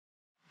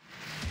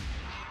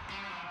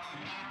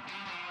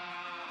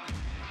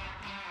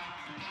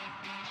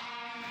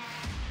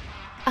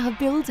A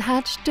Build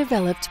Hatch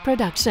developed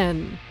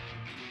production.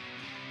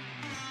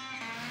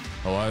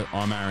 Hello,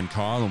 I'm Aaron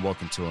Kyle and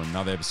welcome to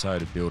another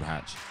episode of Build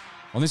Hatch.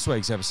 On this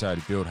week's episode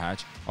of Build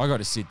Hatch, I got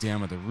to sit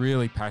down with a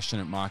really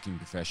passionate marketing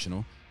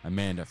professional,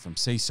 Amanda from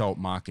Sea Salt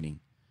Marketing.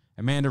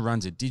 Amanda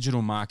runs a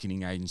digital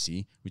marketing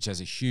agency which has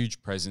a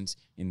huge presence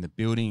in the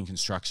building and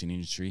construction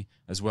industry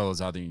as well as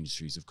other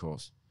industries, of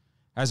course.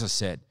 As I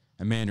said,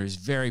 Amanda is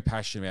very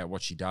passionate about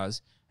what she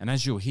does, and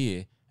as you'll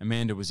hear,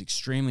 Amanda was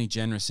extremely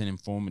generous and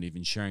informative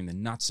in sharing the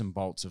nuts and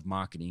bolts of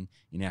marketing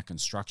in our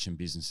construction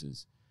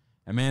businesses.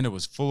 Amanda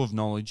was full of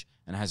knowledge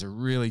and has a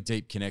really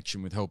deep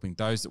connection with helping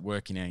those that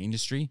work in our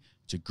industry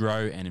to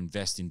grow and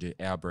invest into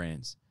our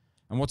brands.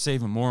 And what's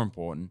even more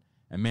important,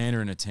 Amanda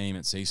and her team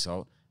at Sea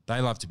Salt,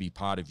 they love to be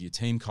part of your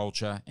team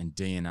culture and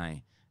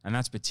DNA. And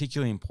that's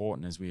particularly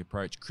important as we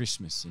approach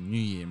Christmas and New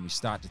Year and we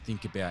start to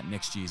think about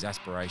next year's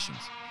aspirations.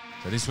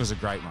 So this was a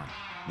great one.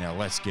 Now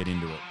let's get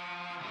into it.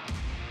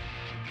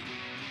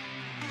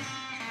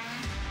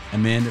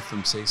 Amanda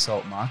from Sea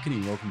Salt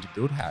Marketing, welcome to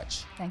Build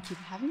Hatch. Thank you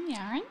for having me,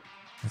 Aaron.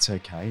 That's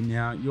okay.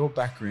 Now, your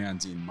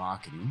background's in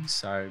marketing,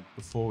 so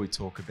before we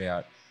talk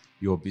about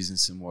your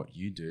business and what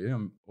you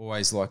do, I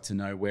always like to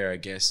know where a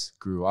guest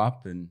grew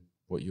up and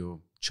what your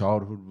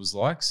childhood was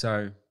like.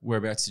 So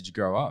whereabouts did you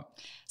grow up?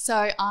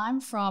 So I'm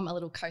from a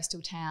little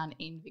coastal town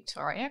in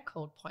Victoria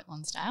called Point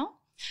Lonsdale.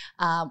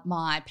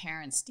 My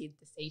parents did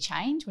the sea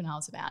change when I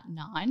was about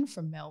 9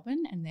 from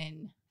Melbourne and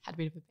then had a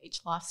bit of a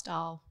beach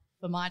lifestyle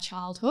for my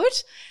childhood.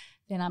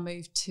 Then I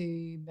moved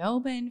to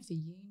Melbourne for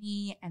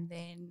uni and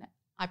then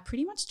I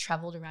pretty much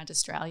travelled around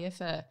Australia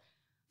for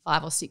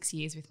 5 or 6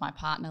 years with my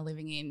partner,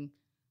 living in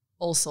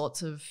all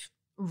sorts of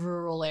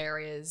rural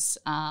areas,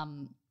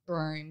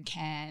 Broome,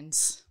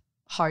 Cairns,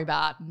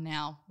 Hobart, and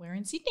now we're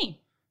in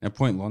Sydney. Now,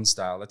 Point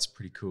Lonsdale, that's a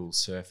pretty cool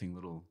surfing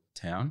little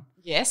town.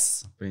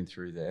 Yes. I've been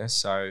through there.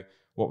 So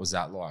what was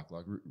that like?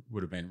 Like,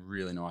 would have been a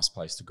really nice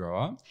place to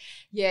grow up?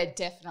 Yeah,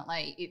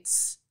 definitely.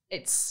 It's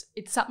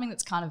something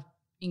that's kind of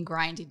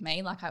ingrained in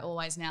me. Like I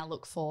always now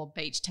look for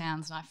beach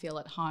towns and I feel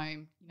at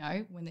home, you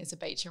know, when there's a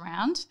beach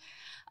around.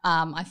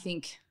 I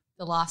think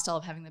the lifestyle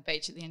of having the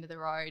beach at the end of the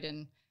road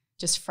and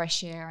just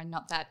fresh air and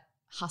not that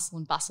hustle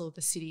and bustle of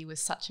the city was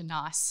such a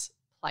nice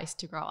place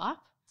to grow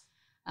up.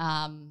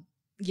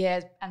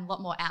 Yeah, and a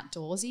lot more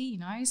outdoorsy, you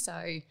know,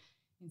 so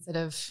instead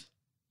of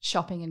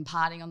shopping and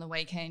partying on the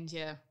weekend,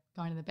 you're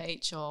going to the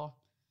beach or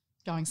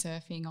going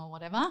surfing or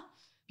whatever.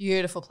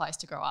 Beautiful place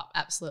to grow up.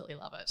 Absolutely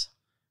love it.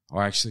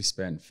 I actually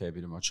spent a fair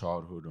bit of my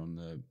childhood on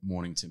the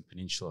Mornington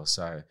Peninsula,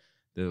 so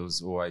there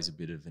was always a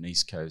bit of an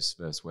East Coast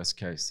versus West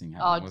Coast thing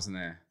happening, wasn't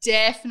there?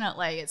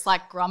 Definitely. It's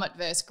like Grommet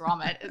versus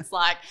Grommet. It's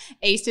like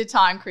Easter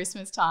time,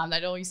 Christmas time.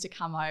 They'd all used to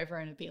come over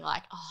and it'd be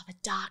like, oh, the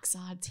dark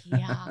side's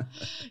here,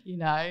 you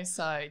know.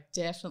 So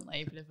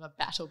definitely a bit of a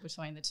battle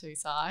between the two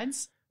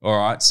sides. All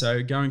right.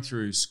 So going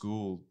through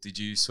school, did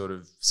you sort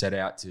of set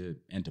out to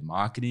enter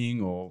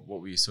marketing or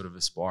what were you sort of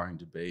aspiring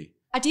to be?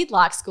 I did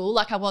like school.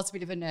 Like I was a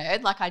bit of a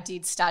nerd. Like I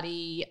did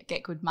study,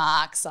 get good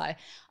marks. I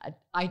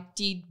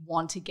did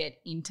want to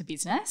get into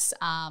business,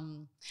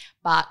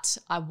 but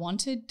I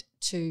wanted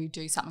to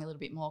do something a little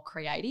bit more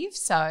creative.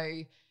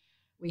 So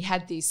we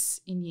had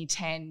this in year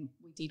 10,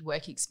 we did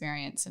work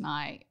experience and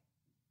I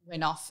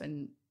went off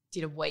and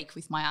did a week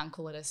with my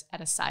uncle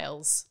at a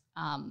sales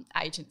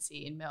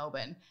agency in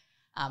Melbourne,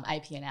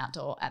 APN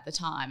Outdoor at the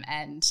time.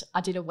 And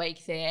I did a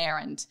week there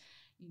and,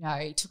 you know,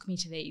 he took me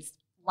to these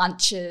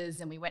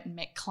lunches and we went and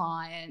met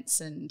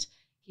clients and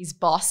his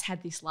boss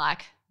had this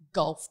like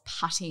golf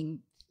putting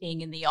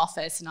thing in the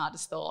office and I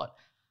just thought,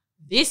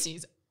 this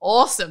is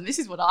awesome. This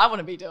is what I want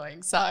to be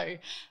doing. So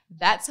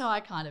that's how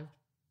I kind of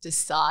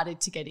decided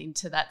to get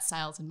into that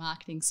sales and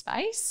marketing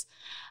space.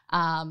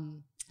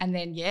 And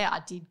then, yeah,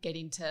 I did get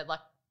into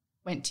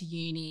went to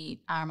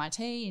uni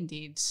RMIT and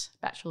did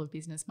Bachelor of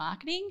Business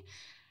Marketing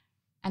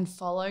and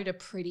followed a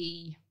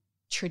pretty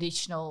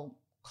traditional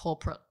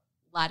corporate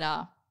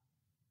ladder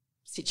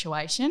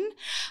situation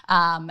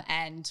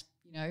and,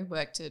 you know,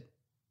 worked at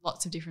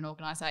lots of different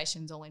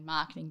organisations all in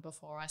marketing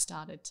before I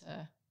started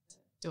to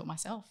do it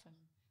myself and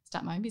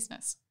start my own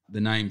business.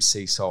 The name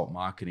Sea Salt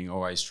Marketing,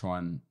 always try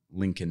and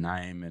link a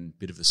name and a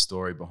bit of a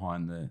story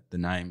behind the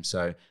name.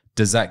 So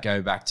does that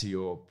go back to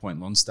your Point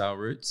Lonsdale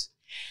roots?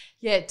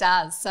 Yeah, it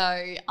does. So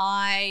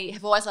I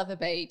have always loved the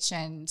beach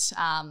and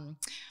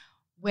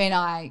when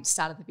I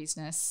started the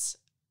business,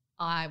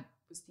 I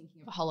was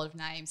thinking of a whole lot of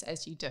names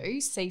as you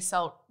do. Sea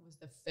Salt was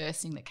the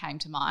first thing that came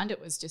to mind. It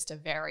was just a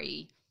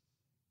very,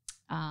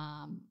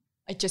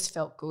 it just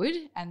felt good.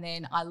 And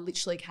then I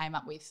literally came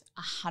up with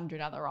 100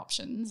 other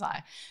options.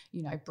 I,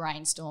 you know,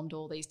 brainstormed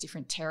all these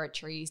different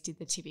territories, did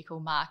the typical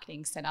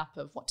marketing setup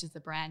of what does the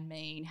brand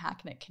mean? How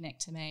can it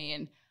connect to me?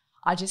 And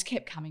I just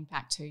kept coming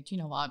back to, do you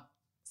know what?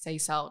 Sea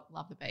Salt,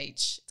 love the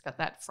beach. It's got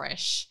that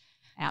fresh,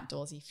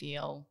 outdoorsy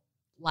feel,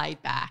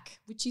 laid back,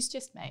 which is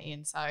just me.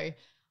 And so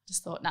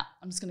just thought, nah,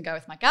 I'm just going to go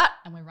with my gut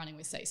and we're running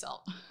with Sea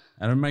Salt.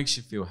 And it makes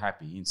you feel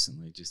happy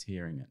instantly just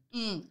hearing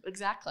it.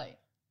 Exactly.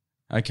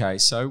 Okay,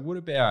 so what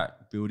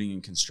about building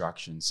and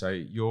construction? So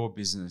your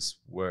business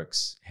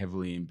works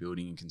heavily in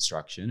building and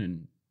construction,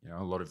 and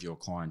a lot of your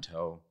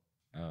clientele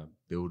are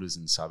builders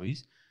and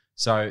subbies.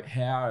 So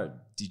how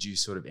did you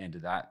sort of enter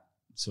that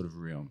sort of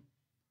realm?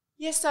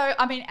 Yeah, so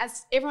I mean,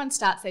 as everyone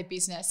starts their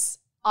business,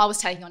 I was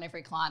taking on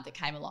every client that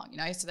came along,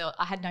 so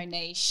I had no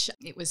niche.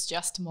 It was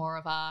just more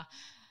of a,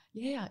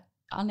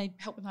 I need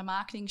help with my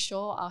marketing,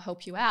 sure, I'll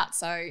help you out.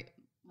 So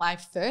my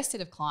first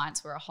set of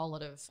clients were a whole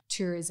lot of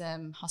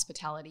tourism,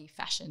 hospitality,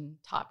 fashion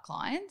type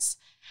clients.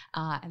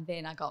 And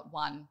then I got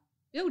one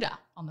builder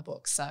on the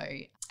book.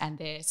 And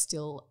they're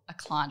still a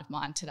client of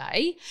mine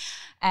today.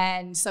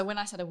 And so when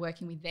I started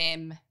working with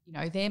them,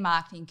 their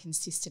marketing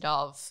consisted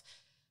of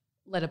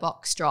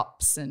letterbox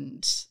drops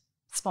and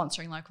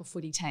sponsoring local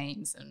footy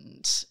teams,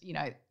 and,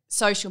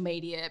 social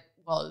media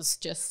was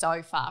just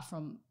so far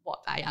from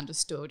what they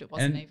understood. It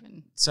wasn't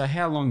even. So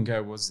how long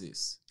ago was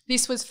this?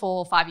 This was 4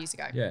 or 5 years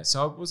ago. Yeah,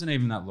 so it wasn't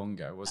even that long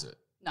ago, was it?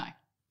 No.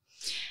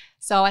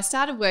 So I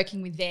started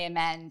working with them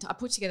and I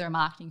put together a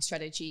marketing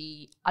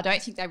strategy. I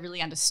don't think they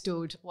really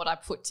understood what I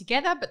put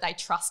together, but they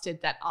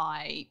trusted that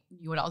I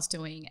knew what I was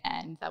doing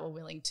and they were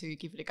willing to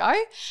give it a go.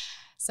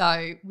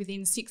 So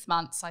within 6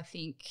 months, I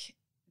think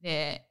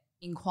their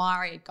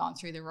inquiry had gone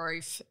through the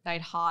roof.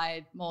 They'd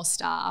hired more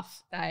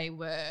staff. They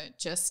were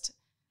just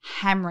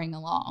hammering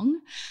along.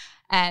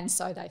 And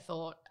so they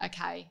thought,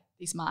 okay,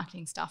 this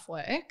marketing stuff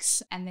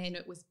works. And then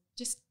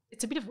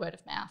it's a bit of word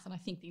of mouth. And I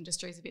think the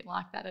industry is a bit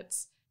like that.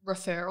 It's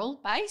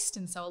referral based.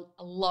 And so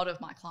a lot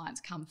of my clients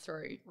come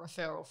through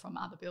referral from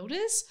other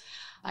builders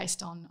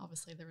based on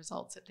obviously the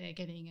results that they're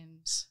getting and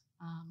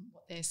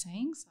what they're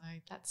seeing. So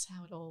that's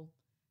how it all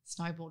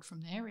snowballed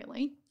from there,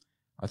 really.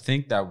 I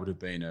think that would have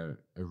been a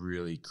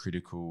really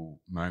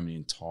critical moment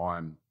in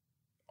time.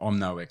 I'm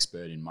no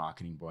expert in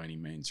marketing by any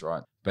means,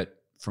 right?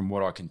 But from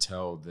what I can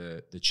tell,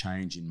 the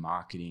change in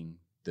marketing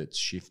that's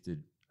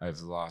shifted over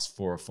the last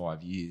 4 or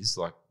 5 years,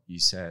 like you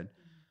said,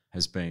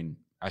 has been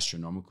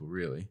astronomical,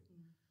 really.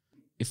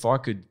 If I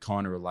could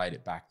kind of relate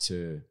it back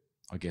to,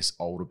 I guess,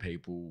 older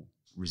people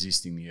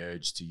resisting the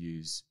urge to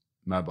use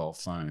mobile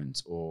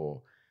phones,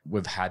 or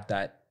we've had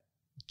that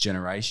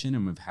generation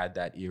and we've had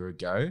that era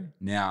go.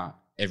 Now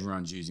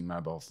everyone's using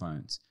mobile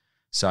phones.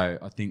 So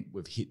I think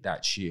we've hit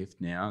that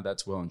shift now.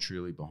 That's well and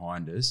truly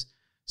behind us.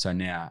 So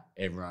now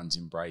everyone's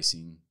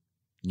embracing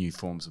new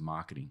forms of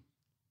marketing.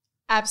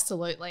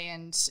 Absolutely.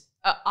 And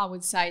I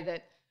would say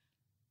that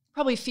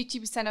probably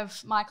 50%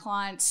 of my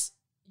clients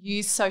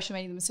use social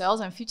media themselves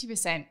and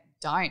 50%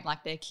 don't.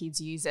 Like their kids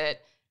use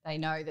it. They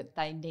know that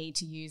they need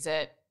to use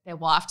it. Their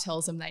wife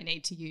tells them they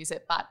need to use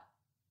it, but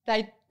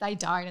they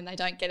don't, and they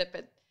don't get it.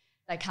 But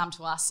they come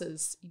to us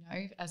as,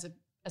 as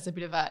a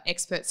bit of an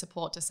expert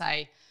support to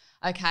say,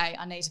 okay,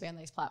 I need to be on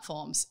these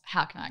platforms.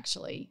 How can I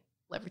actually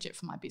leverage it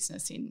for my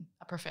business in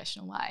a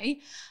professional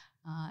way?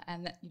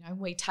 And that,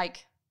 we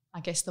take, I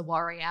guess, the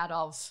worry out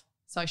of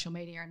social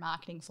media and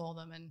marketing for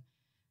them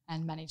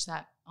and manage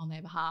that on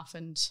their behalf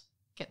and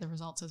get the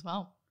results as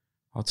well.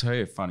 I'll tell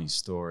you a funny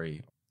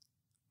story.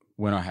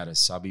 When I had a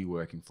subby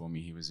working for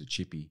me, he was a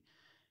chippy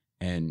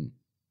and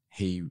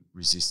he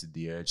resisted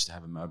the urge to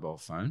have a mobile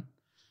phone.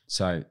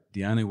 So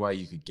the only way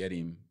you could get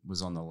him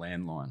was on the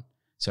landline.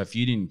 So if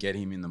you didn't get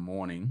him in the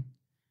morning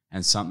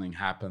and something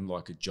happened,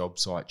 like a job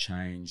site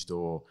changed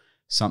or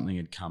something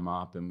had come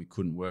up and we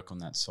couldn't work on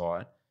that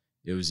site,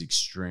 it was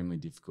extremely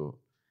difficult.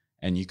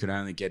 And you could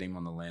only get him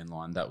on the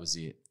landline. That was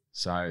it.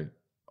 So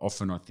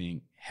often I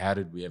think, how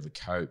did we ever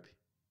cope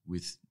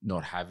with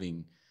not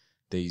having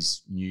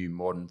these new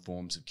modern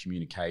forms of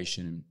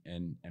communication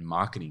and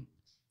marketing?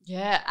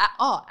 Yeah.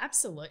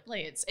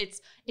 Absolutely.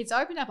 It's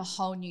opened up a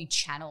whole new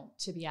channel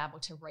to be able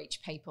to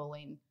reach people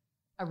in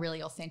a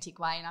really authentic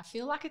way. And I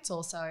feel like it's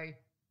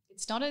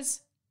not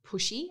as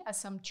pushy as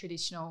some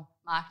traditional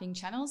marketing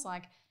channels.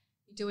 Like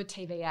you do a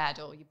TV ad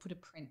or you put a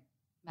print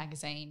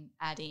magazine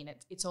ad in.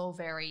 It's all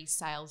very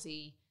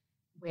salesy.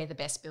 We're the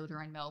best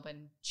builder in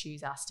Melbourne.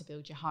 Choose us to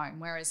build your home.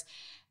 Whereas,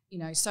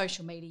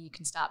 social media, you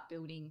can start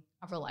building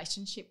a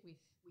relationship with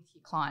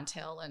your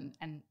clientele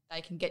and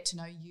they can get to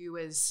know you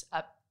as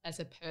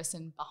a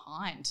person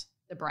behind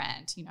the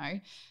brand.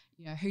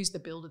 Who's the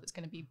builder that's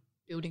going to be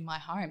building my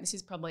home? This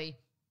is probably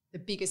the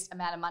biggest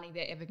amount of money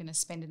they're ever going to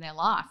spend in their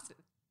life.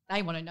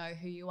 They want to know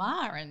who you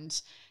are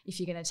and if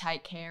you're going to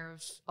take care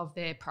of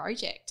their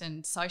project.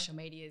 And social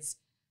media is,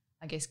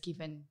 I guess,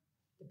 given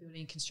the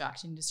building and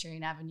construction industry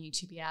an avenue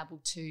to be able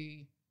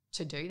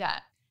to do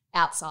that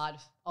outside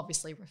of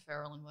obviously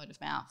referral and word of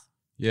mouth.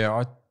 Yeah,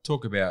 I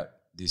talk about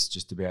this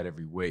just about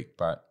every week,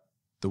 but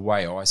the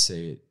way I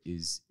see it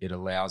is it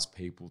allows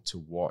people to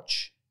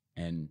watch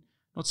and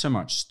not so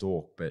much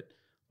stalk, but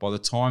by the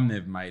time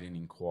they've made an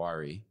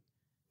inquiry,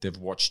 they've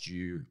watched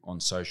you on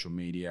social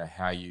media,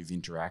 how you've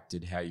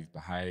interacted, how you've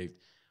behaved,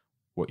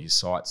 what your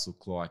sites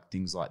look like,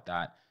 things like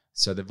that.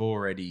 So they've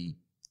already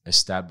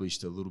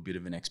established a little bit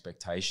of an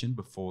expectation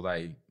before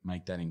they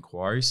make that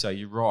inquiry. So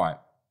you're right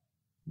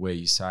where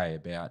you say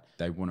about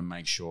they want to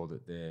make sure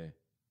that they're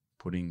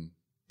putting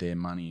their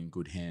money in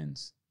good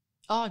hands.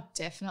 Oh,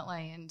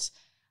 definitely. And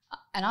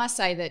And I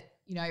say that,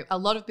 a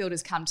lot of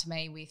builders come to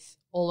me with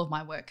all of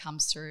my work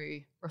comes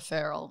through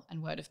referral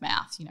and word of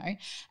mouth,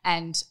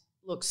 and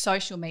look,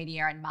 social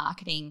media and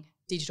marketing,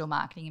 digital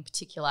marketing in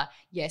particular,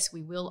 yes,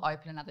 we will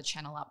open another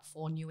channel up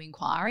for new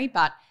inquiry,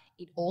 but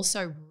it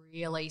also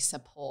really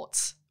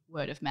supports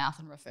word of mouth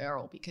and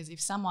referral, because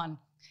if an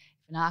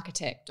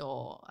architect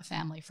or a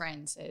family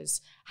friend says,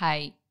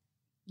 hey,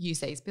 use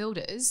these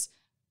builders,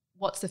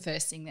 what's the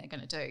first thing they're going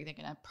to do? They're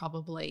going to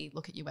probably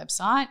look at your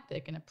website.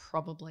 They're going to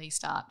probably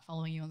start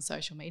following you on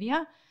social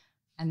media,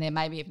 and then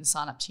maybe even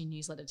sign up to your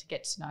newsletter to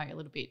get to know a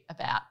little bit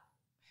about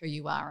who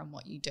you are and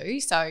what you do.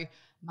 So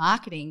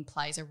marketing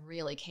plays a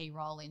really key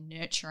role in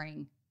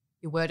nurturing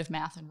your word of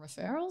mouth and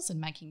referrals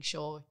and making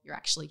sure you're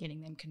actually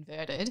getting them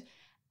converted,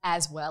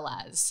 as well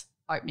as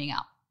opening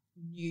up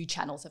new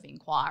channels of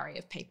inquiry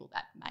of people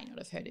that may not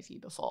have heard of you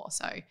before.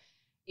 So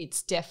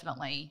it's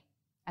definitely,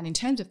 and in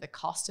terms of the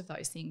cost of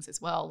those things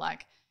as well,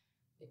 like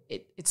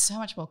it's so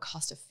much more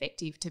cost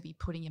effective to be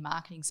putting your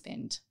marketing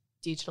spend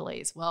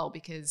digitally as well,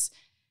 because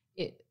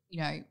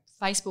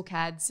Facebook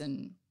ads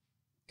and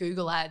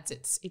Google ads,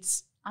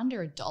 it's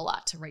under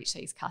 $1 to reach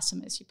these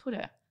customers. You put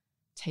a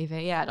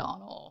TV ad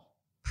on or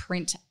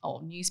print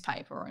or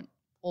newspaper and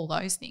all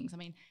those things, I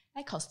mean,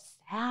 they cost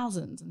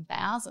thousands and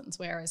thousands,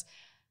 whereas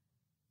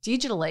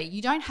digitally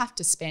you don't have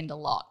to spend a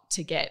lot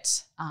to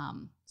get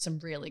some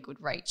really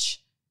good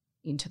reach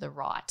into the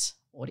right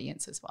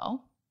audience as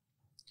well.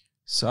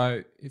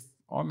 So if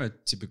I'm a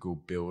typical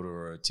builder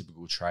or a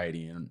typical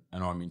tradie and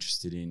I'm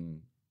interested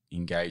in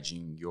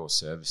engaging your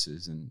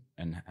services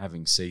and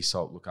having Sea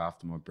Salt look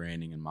after my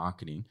branding and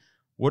marketing,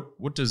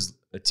 what does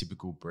a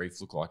typical brief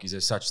look like? Is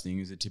there such thing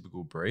as a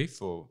typical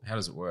brief, or how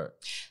does it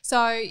work?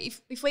 So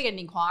if we get an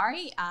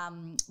inquiry,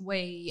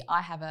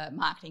 I have a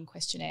marketing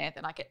questionnaire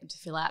that I get them to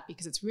fill out,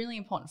 because it's really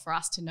important for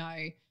us to know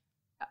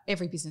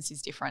every business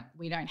is different.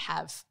 We don't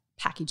have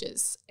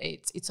packages.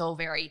 It's all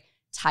very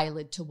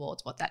tailored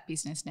towards what that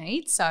business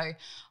needs. So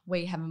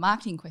we have a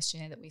marketing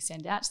questionnaire that we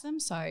send out to them.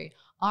 So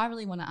I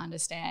really want to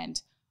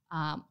understand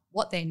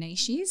what their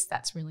niche is.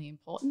 That's really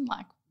important,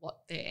 like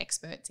what they're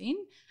experts in,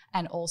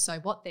 and also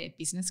what their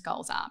business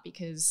goals are,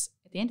 because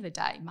at the end of the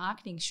day,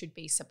 marketing should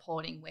be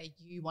supporting where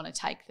you want to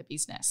take the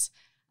business.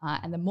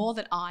 And the more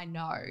that I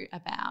know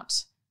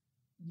about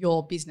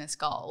your business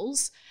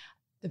goals,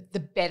 the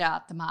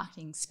better the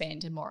marketing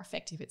spend and more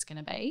effective it's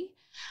going to be.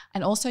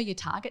 And also your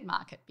target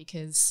market,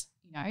 because,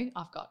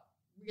 I've got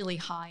really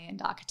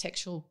high-end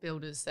architectural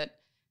builders that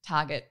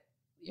target,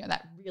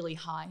 that really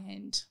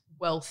high-end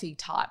wealthy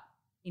type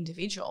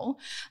individual.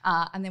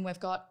 And then we've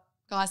got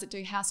guys that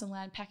do house and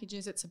land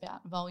packages. It's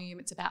about volume,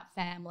 it's about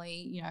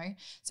family,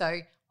 So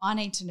I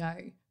need to know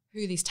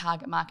who this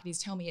target market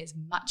is. Tell me as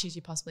much as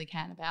you possibly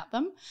can about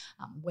them.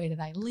 Where do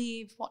they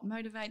live? What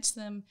motivates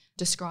them?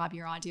 Describe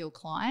your ideal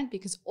client,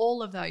 because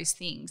all of those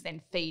things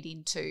then feed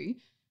into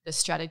the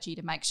strategy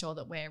to make sure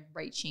that we're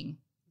reaching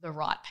the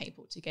right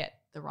people to get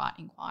the right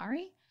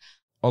inquiry.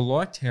 I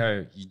liked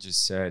how you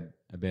just said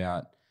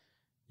about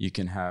you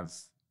can have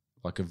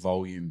like a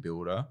volume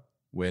builder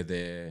where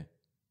they're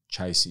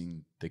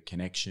chasing the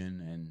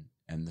connection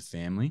and the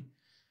family.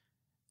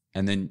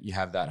 And then you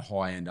have that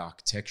high-end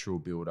architectural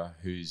builder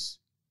who's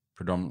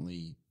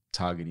predominantly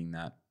targeting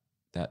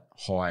that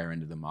higher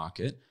end of the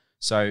market.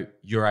 So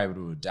you're able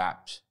to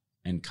adapt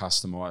and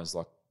customize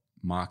like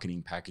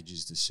marketing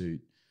packages to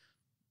suit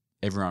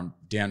everyone,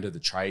 down to the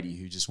tradie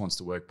who just wants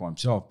to work by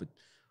himself but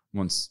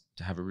wants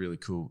to have a really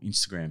cool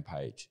Instagram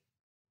page.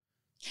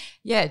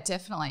 Yeah,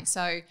 definitely.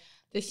 So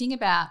the thing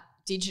about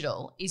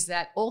digital is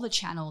that all the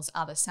channels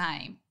are the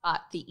same, but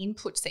the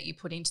inputs that you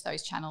put into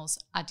those channels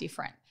are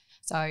different.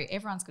 So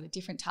everyone's got a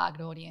different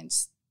target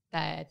audience.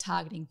 They're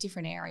targeting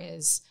different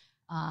areas,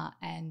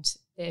 and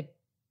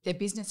their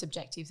business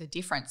objectives are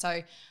different.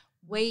 So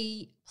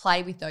we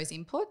play with those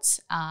inputs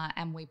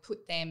and we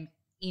put them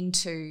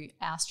into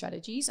our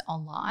strategies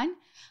online.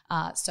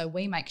 So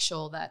we make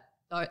sure that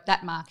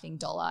that marketing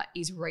dollar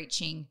is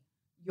reaching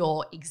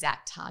your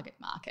exact target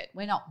market.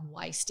 We're not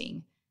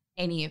wasting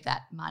any of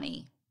that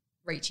money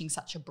reaching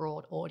such a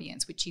broad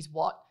audience, which is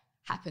what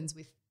happens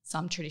with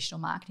some traditional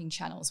marketing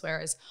channels,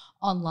 whereas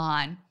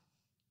online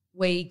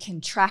we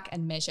can track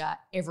and measure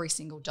every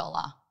single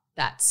dollar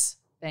that's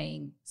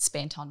being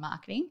spent on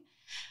marketing.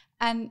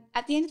 And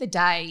at the end of the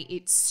day,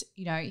 it's,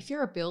 if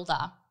you're a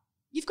builder,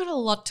 you've got a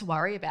lot to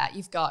worry about.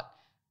 You've got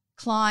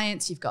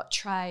clients, you've got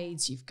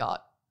trades, you've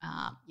got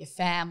your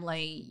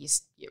family,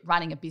 you're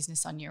running a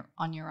business on your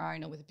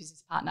own or with a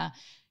business partner.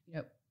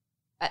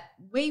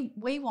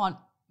 We want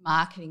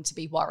marketing to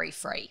be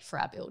worry-free for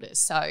our builders.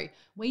 So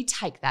we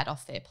take that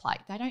off their plate.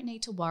 They don't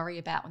need to worry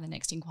about when the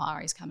next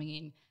inquiry is coming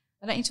in.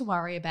 They don't need to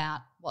worry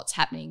about what's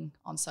happening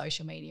on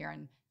social media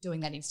and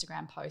doing that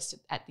Instagram post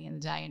at the end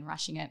of the day and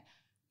rushing it.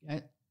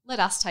 Let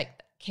us take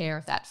care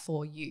of that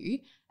for you.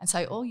 And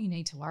so all you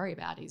need to worry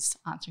about is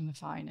answering the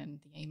phone and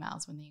the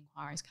emails when the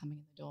inquiry is coming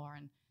in the door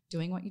and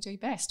doing what you do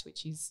best,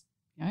 which is,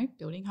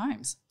 building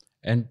homes.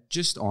 And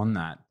just on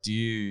that, do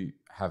you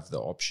have the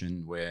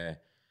option where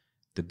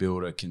the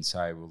builder can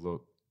say, well,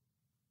 look,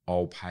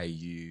 I'll pay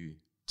you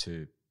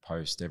to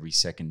post every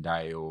second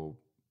day or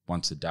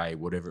once a day,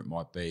 whatever it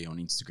might be on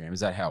Instagram? Is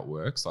that how it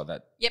works? Like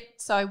that? Yep.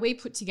 So we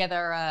put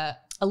together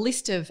a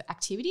list of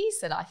activities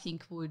that I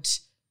think would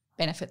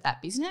benefit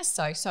that business.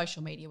 So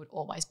social media would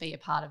always be a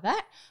part of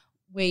that.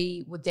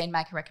 We would then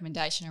make a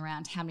recommendation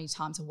around how many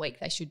times a week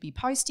they should be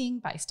posting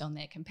based on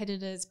their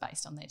competitors,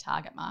 based on their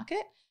target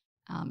market.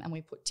 And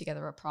we put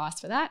together a price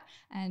for that.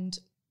 And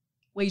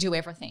we do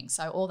everything.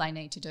 So all they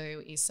need to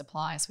do is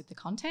supply us with the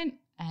content,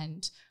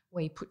 and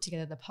we put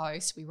together the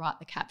post, we write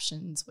the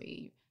captions,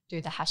 we do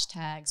the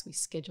hashtags, we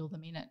schedule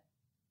them in at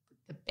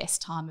the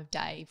best time of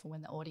day for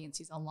when the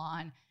audience is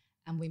online,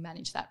 and we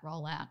manage that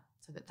rollout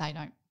so that they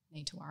don't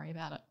need to worry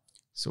about it.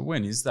 So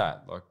when is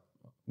that? Like,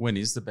 when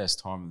is the best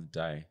time of the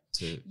day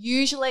to?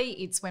 Usually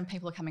it's when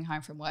people are coming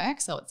home from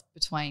work. So it's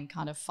between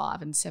kind of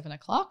 5 and 7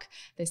 o'clock.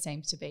 There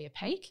seems to be a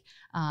peak.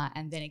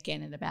 And then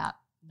again at about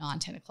 9,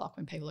 10 o'clock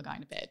when people are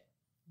going to bed.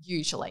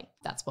 Usually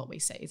that's what we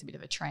see as a bit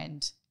of a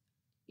trend.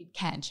 It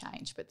can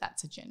change, but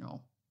that's a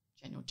general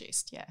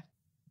gist, yeah.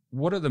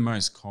 What are the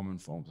most common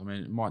forms? I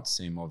mean, it might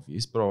seem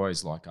obvious, but I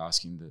always like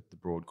asking the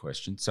broad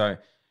question. So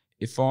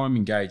if I'm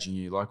engaging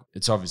you, like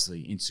it's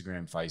obviously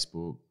Instagram,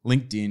 Facebook,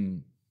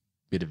 LinkedIn,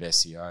 bit of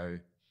SEO.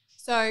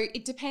 So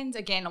it depends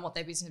again on what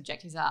their business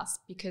objectives are,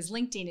 because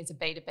LinkedIn is a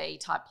B2B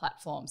type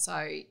platform. So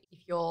if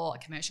you're a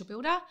commercial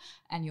builder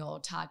and you're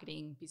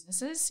targeting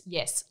businesses,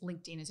 yes,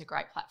 LinkedIn is a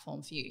great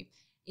platform for you.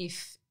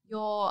 If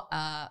you're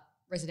a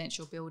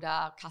residential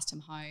builder, custom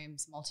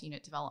homes,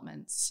 multi-unit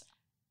developments,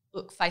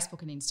 look,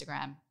 Facebook and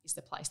Instagram is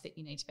the place that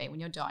you need to be when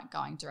you're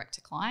going direct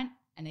to client,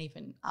 and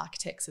even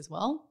architects as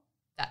well.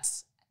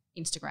 That's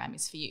Instagram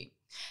is for you.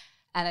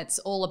 And it's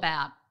all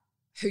about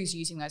who's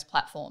using those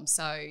platforms.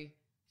 So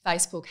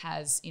Facebook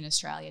has in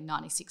Australia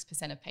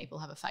 96% of people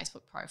have a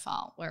Facebook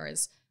profile,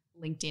 whereas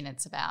LinkedIn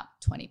it's about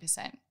 20%.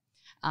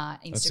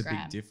 Instagram, that's a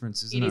big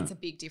difference, isn't it? It is a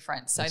big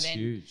difference. So that's then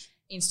huge.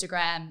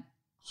 Instagram,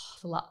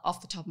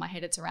 off the top of my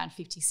head, it's around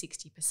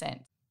 50-60%.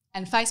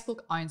 And Facebook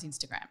owns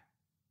Instagram.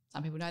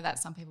 Some people know that,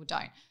 some people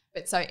don't.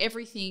 But so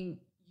everything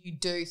you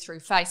do through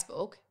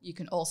Facebook, you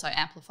can also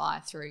amplify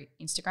through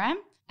Instagram.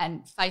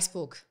 And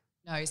Facebook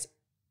knows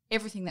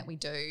everything that we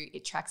do.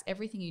 It tracks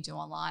everything you do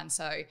online.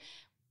 So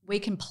we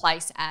can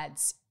place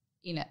ads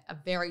in a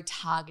very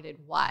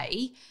targeted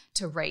way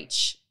to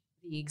reach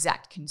the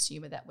exact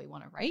consumer that we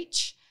want to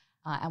reach.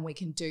 And we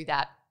can do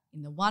that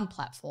in the one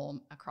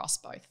platform across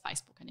both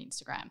Facebook and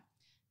Instagram.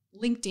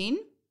 LinkedIn,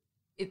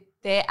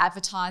 their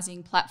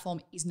advertising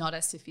platform is not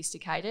as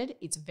sophisticated.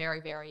 It's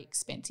very, very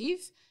expensive,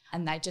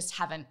 and they just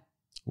haven't.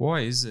 Why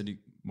is it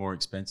more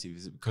expensive?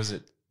 Is it because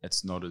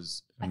it's not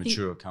as a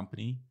mature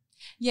company?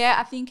 Yeah,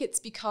 I think it's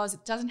because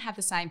it doesn't have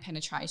the same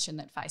penetration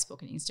that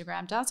Facebook and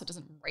Instagram does. So it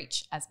doesn't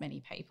reach as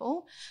many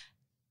people.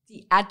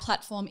 The ad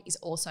platform is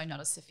also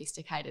not as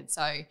sophisticated.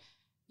 So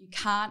you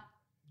can't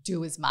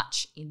do as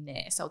much in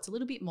there. So it's a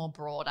little bit more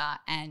broader,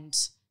 and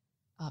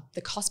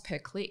the cost per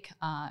click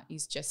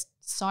is just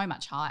so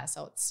much higher.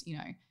 So it's,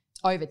 it's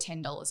over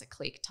 $10 a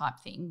click type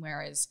thing,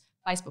 whereas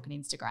Facebook and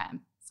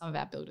Instagram, some of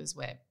our builders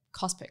where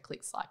cost per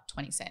click's like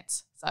 20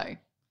 cents. So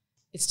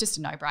it's just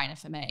a no-brainer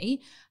for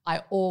me.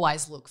 I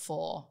always look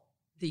for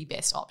the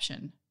best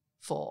option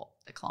for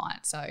the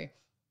client. So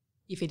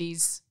if it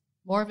is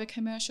more of a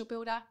commercial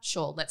builder,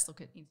 sure, let's look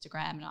at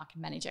Instagram and I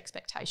can manage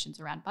expectations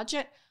around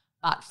budget.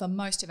 But for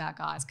most of our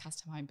guys,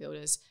 custom home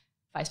builders,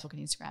 Facebook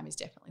and Instagram is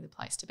definitely the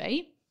place to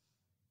be.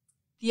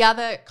 The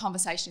other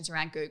conversation is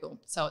around Google.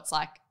 So it's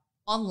like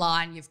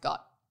online, you've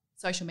got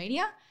social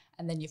media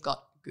and then you've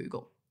got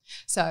Google.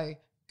 So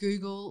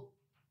Google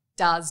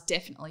does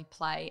definitely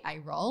play a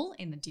role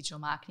in the digital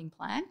marketing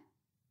plan.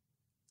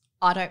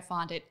 I don't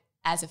find it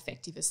as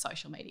effective as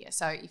social media.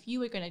 So if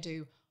you were going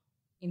to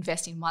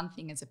invest in one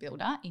thing as a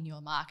builder in your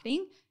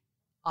marketing,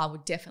 I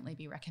would definitely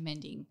be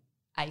recommending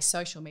a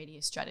social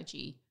media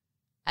strategy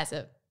as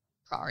a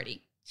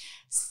priority.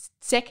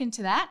 Second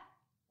to that,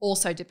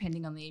 also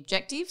depending on the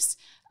objectives,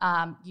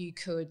 you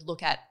could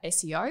look at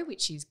SEO,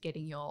 which is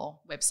getting your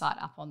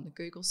website up on the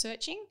Google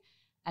searching,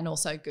 and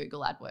also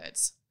Google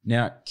AdWords.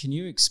 Now, can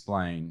you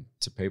explain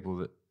to people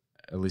that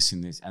are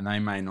listening to this and they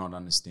may not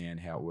understand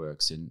how it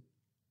works, and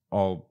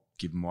I'll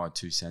give my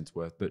 2 cents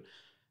worth, but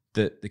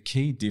the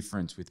key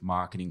difference with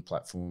marketing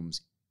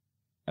platforms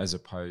as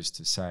opposed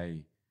to,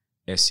 say,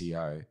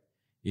 SEO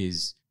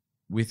is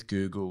with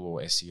Google or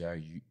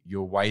SEO,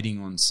 you're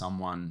waiting on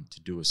someone to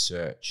do a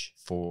search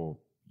for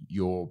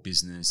your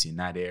business in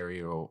that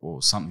area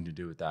or something to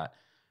do with that.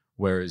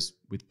 Whereas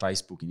with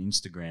Facebook and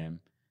Instagram,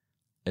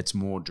 it's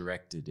more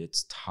directed.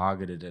 It's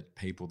targeted at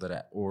people that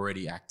are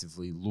already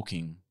actively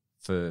looking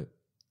for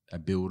a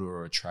builder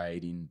or a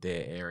trade in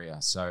their area.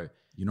 So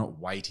you're not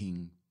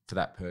waiting for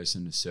that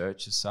person to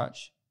search as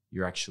such.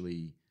 You're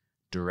actually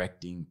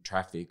directing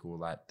traffic or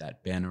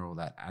that banner or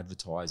that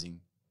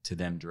advertising to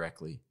them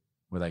directly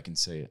where they can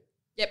see it.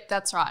 Yep,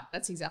 that's right.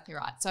 That's exactly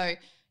right. So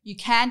you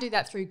can do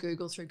that through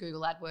Google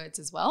AdWords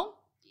as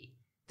well.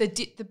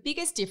 The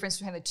biggest difference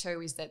between the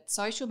two is that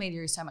social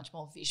media is so much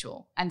more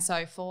visual. And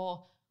so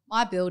for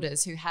my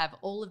builders who have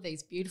all of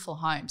these beautiful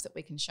homes that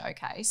we can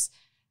showcase,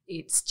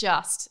 It's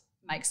just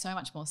makes so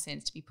much more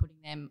sense to be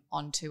putting them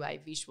onto a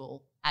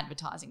visual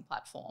advertising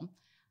platform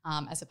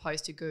as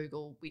opposed to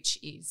Google, which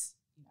is,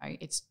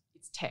 it's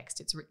text,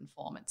 it's written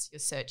form, you're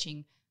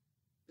searching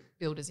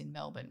builders in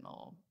Melbourne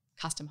or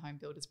custom home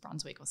builders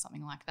Brunswick or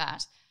something like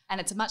that. And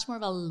it's a much more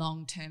of a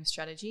long-term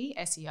strategy,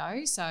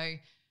 SEO. So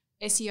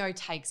SEO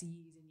takes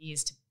years and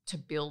years to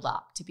build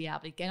up, to be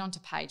able to get onto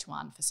page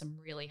one for some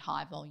really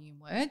high volume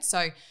words.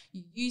 So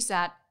you use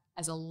that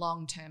as a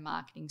long-term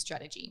marketing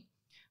strategy.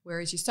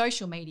 Whereas your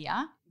social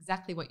media,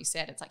 exactly what you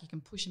said, it's like you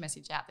can push a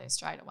message out there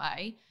straight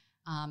away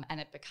and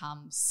it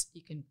becomes,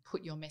 you can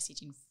put your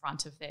message in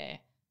front of their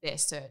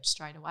search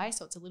straight away.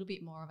 So it's a little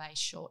bit more of a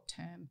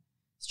short-term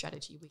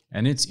strategy.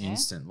 And it's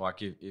instant.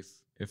 Like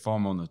if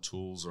I'm on the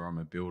tools or I'm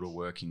a builder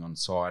working on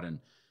site and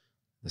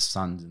the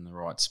sun's in the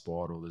right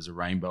spot or there's a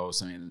rainbow or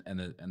something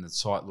and the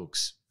site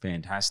looks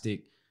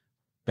fantastic,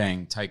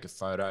 bang, take a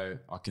photo.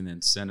 I can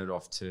then send it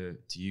off to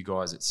you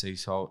guys at Sea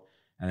Salt,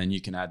 and then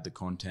you can add the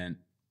content,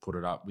 put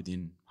it up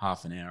within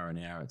half an hour,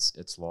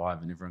 it's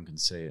live and everyone can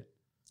see it.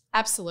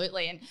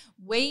 Absolutely. And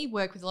we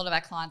work with a lot of our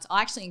clients.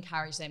 I actually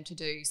encourage them to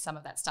do some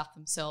of that stuff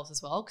themselves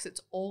as well, because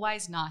it's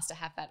always nice to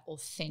have that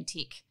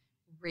authentic,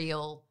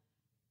 real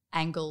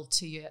angle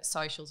to your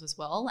socials as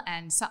well.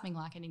 And something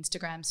like an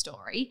Instagram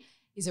story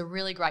is a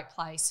really great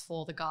place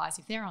for the guys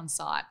if they're on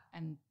site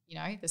and,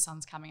 the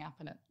sun's coming up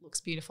and it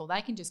looks beautiful.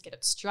 They can just get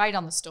it straight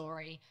on the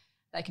story.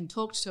 They can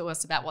talk to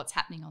us about what's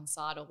happening on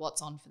site or what's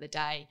on for the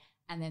day.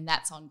 And then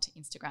that's on to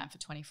Instagram for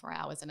 24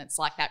 hours. And it's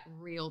like that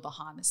real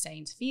behind the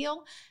scenes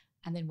feel.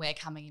 And then we're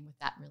coming in with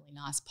that really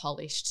nice,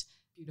 polished,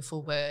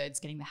 beautiful words,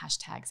 getting the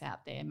hashtags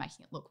out there,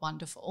 making it look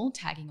wonderful,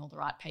 tagging all the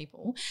right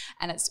people.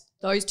 And it's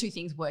those two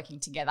things working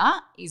together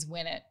is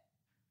when it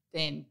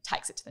then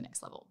takes it to the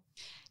next level.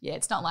 Yeah,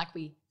 it's not like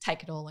we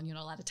take it all and you're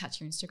not allowed to touch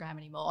your Instagram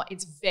anymore.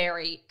 It's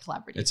very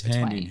collaborative. It's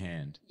hand in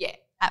hand. Yeah,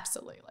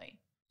 absolutely.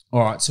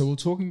 All right, so we were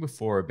talking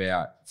before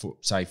about,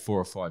 say, 4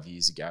 or 5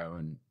 years ago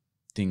and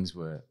things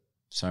were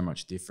so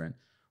much different.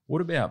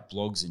 What about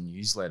blogs and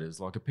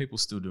newsletters? Like, are people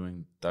still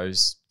doing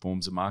those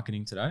forms of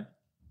marketing today?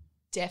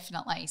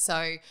 Definitely.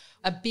 So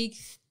a big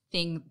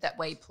thing that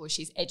we push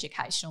is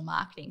educational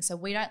marketing. So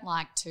we don't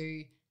like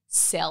to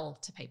sell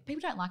to people.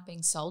 People don't like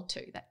being sold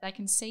to. That they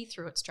can see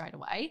through it straight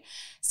away.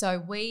 So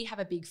we have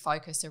a big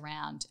focus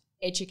around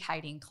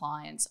educating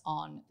clients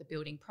on the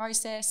building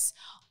process,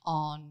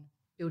 on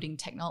building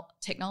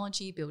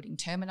technology, building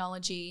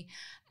terminology,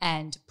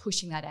 and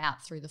pushing that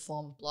out through the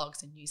form of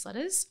blogs and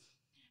newsletters.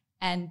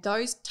 And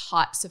those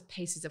types of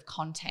pieces of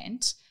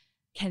content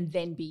can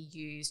then be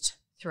used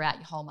throughout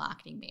your whole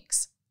marketing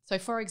mix. So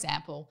for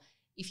example,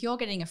 if you're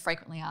getting a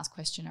frequently asked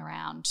question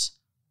around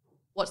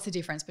what's the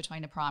difference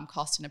between a prime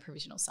cost and a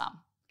provisional sum,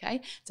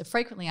 okay? So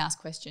frequently asked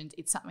questions,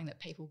 it's something that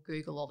people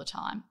Google all the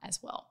time as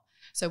well.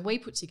 So we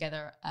put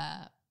together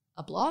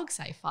a blog,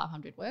 say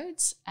 500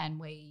 words, and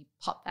we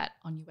pop that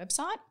on your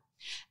website.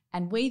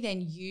 And we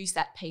then use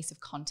that piece of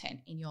content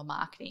in your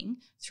marketing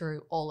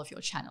through all of your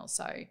channels.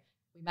 So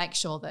we make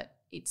sure that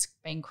it's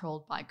being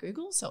crawled by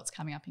Google, so it's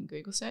coming up in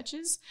Google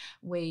searches.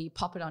 We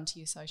pop it onto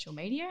your social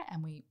media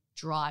and we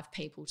drive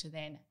people to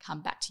then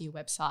come back to your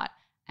website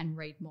and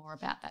read more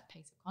about that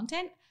piece of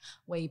content.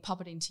 We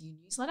pop it into your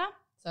newsletter.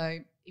 So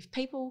if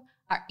people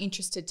are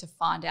interested to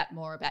find out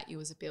more about you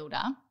as a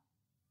builder,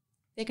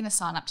 they're going to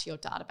sign up to your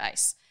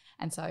database.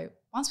 And so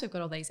once we've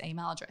got all these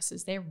email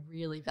addresses, they're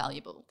really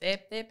valuable.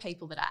 They're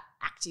people that are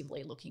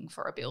actively looking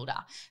for a builder.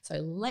 So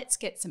let's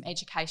get some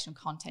educational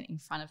content in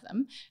front of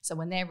them. So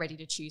when they're ready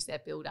to choose their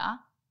builder,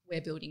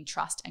 we're building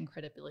trust and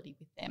credibility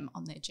with them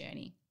on their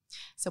journey.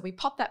 So we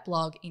pop that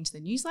blog into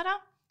the newsletter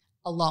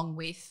along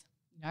with,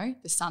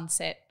 the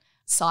sunset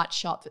site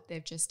shot that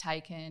they've just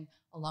taken,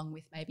 along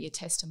with maybe a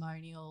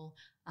testimonial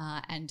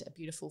and a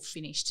beautiful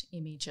finished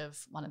image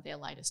of one of their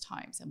latest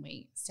homes. And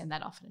we send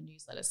that off in a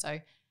newsletter. So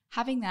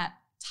having that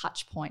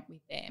touch point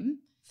with them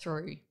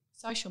through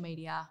social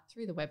media,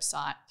 through the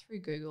website, through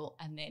Google,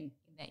 and then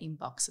in their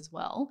inbox as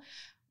well,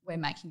 we're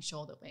making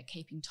sure that we're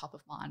keeping top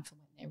of mind for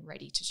when they're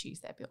ready to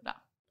choose their builder.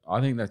 I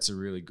think that's a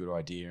really good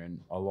idea.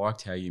 And I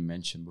liked how you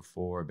mentioned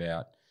before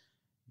about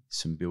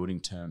some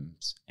building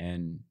terms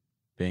and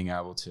being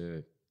able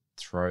to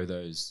throw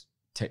those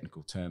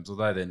technical terms,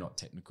 although they're not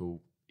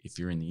technical if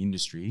you're in the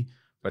industry,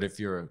 but if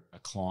you're a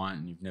client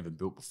and you've never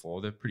built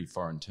before, they're pretty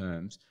foreign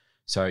terms.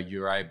 So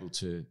you're able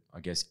to, I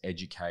guess,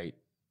 educate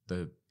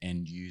the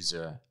end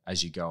user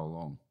as you go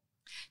along.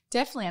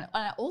 Definitely.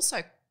 And it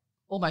also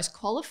almost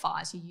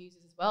qualifies your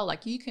users as well.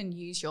 Like you can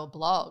use your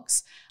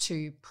blogs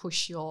to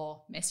push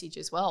your message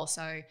as well.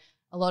 So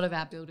a lot of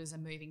our builders are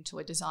moving to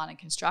a design and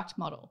construct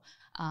model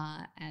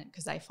and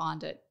because they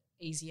find it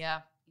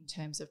easier in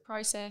terms of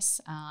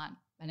process,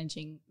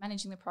 managing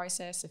the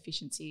process,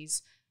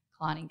 efficiencies,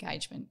 client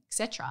engagement,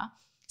 etc.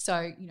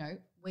 So,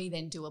 we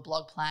then do a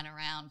blog plan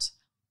around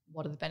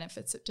what are the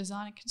benefits of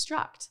design and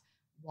construct,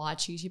 why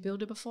choose your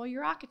builder before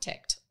your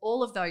architect,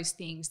 all of those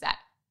things that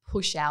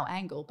push our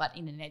angle but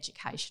in an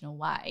educational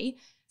way.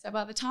 So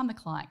by the time the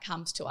client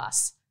comes to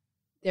us,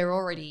 they're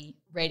already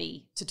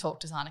ready to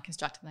talk design and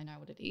construct and they know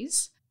what it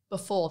is.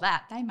 before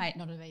that, they may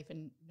not have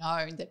even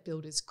known that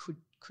builders could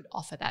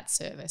offer that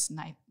service, and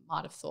they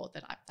might have thought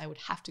that they would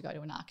have to go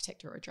to an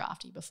architect or a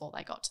drafty before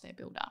they got to their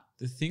builder.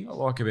 The thing I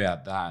like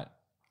about that,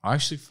 I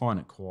actually find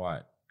it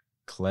quite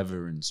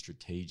clever and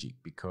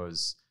strategic,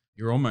 because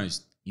you're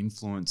almost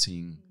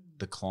influencing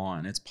the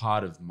client. It's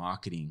part of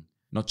marketing,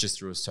 not just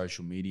through a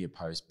social media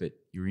post, but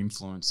you're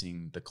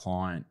influencing the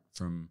client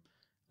from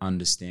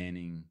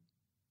understanding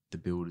the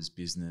builder's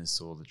business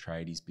or the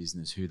tradie's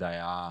business, who they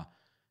are,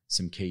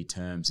 some key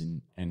terms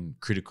and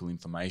critical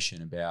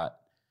information about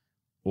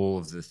all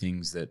of the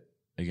things that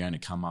are going to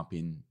come up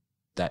in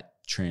that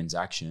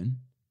transaction.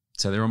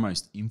 So they're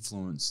almost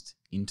influenced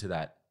into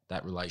that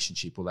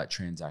relationship or that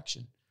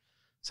transaction.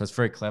 So it's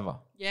very clever.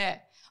 Yeah.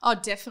 Oh,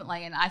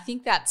 definitely. And I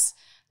think that's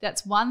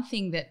one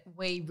thing that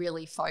we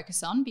really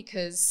focus on,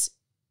 because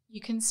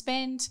you can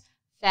spend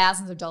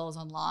thousands of dollars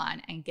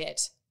online and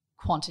get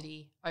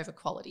quantity over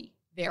quality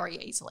very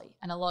easily.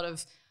 And a lot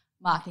of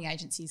marketing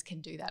agencies can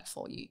do that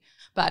for you.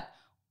 But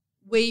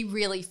we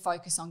really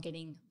focus on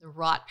getting the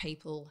right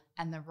people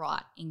and the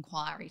right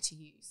inquiry to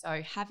you.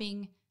 So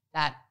having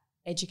that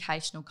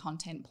educational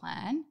content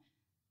plan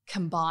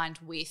combined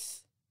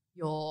with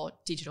your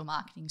digital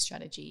marketing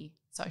strategy,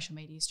 social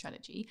media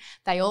strategy,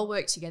 they all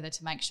work together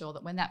to make sure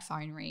that when that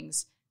phone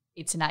rings,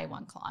 it's an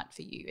A1 client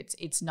for you.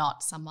 It's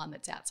not someone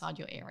that's outside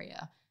your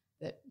area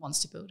that wants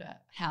to build a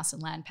house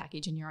and land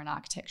package and you're an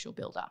architectural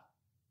builder.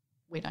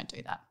 We don't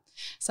do that.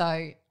 So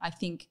I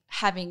think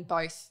having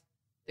both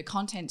the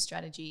content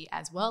strategy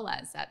as well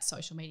as that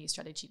social media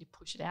strategy to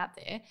push it out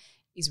there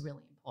is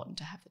really important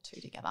to have the two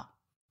together.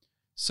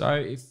 So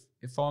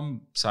if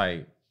I'm,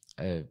 say,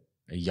 a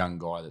young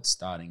guy that's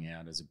starting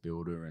out as a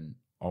builder and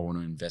I want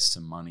to invest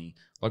some money,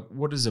 like,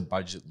 what does a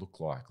budget look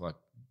like? Like,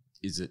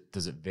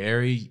 does it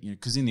vary? You know,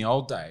 because in the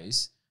old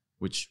days,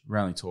 which we're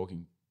only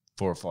talking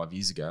 4 or 5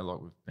 years ago, like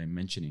we've been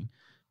mentioning,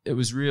 it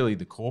was really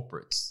the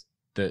corporates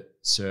that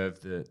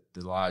served the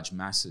large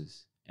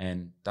masses.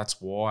 And that's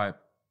why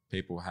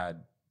people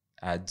had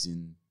ads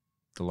in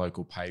the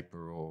local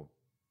paper or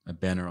a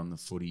banner on the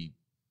footy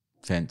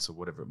fence or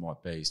whatever it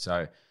might be.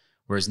 So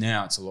whereas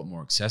now it's a lot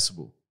more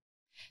accessible.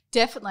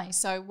 Definitely.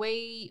 So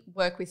we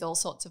work with all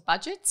sorts of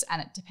budgets,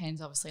 and it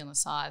depends obviously on the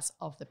size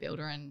of the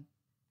builder and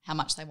how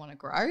much they want to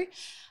grow.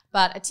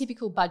 But a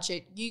typical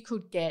budget, you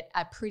could get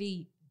a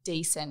pretty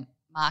decent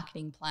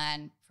marketing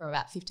plan for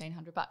about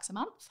 $1,500 a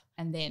month,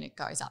 and then it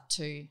goes up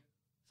to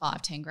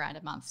 $5-10 grand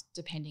a month,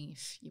 depending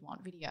if you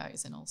want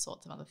videos and all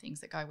sorts of other things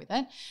that go with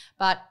it.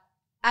 But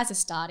as a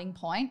starting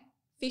point,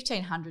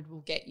 $1,500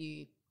 will get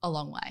you a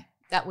long way.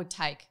 That would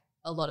take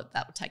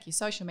your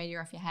social media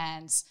off your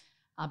hands,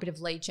 a bit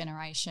of lead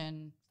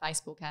generation,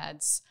 Facebook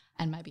ads,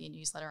 and maybe a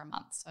newsletter a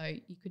month. So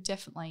you could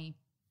definitely,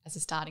 as a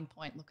starting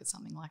point, look at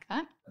something like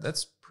that.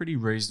 That's pretty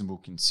reasonable,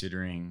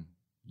 considering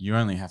you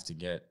only have to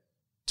get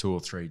 2 or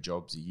 3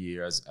 jobs a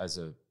year as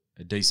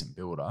a decent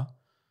builder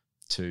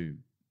to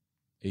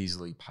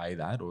easily pay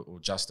that or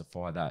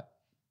justify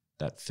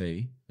that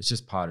fee. It's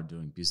just part of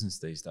doing business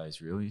these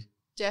days, really.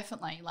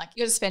 Definitely. Like,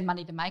 you got to spend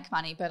money to make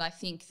money, but I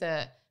think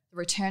the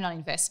return on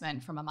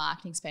investment from a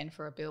marketing spend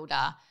for a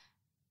builder,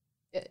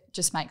 it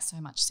just makes so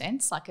much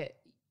sense. Like,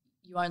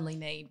 you only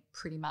need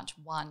pretty much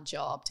one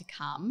job to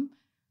come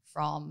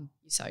from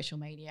your social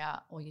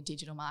media or your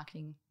digital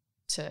marketing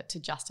to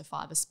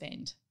justify the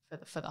spend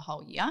for the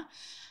whole year.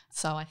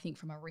 So I think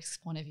from a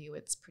risk point of view,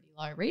 it's pretty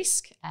low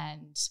risk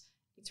and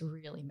it's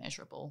really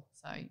measurable.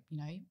 So, you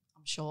know,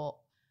 I'm sure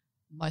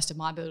most of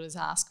my builders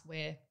ask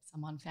where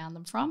someone found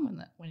them from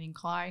when an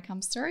inquiry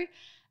comes through,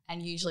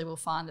 and usually we'll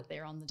find that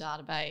they're on the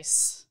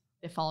database,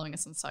 they're following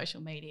us on social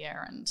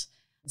media, and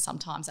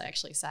sometimes they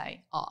actually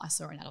say, oh, I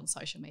saw an ad on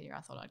social media,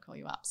 I thought I'd call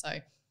you up. So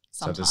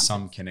there's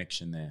some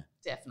connection there.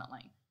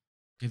 Definitely.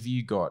 Have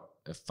you got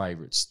a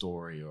favourite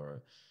story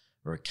or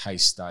a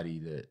case study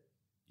that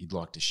you'd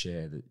like to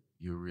share that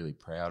you're really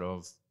proud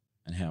of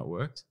and how it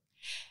worked?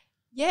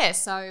 Yeah,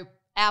 so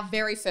our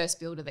very first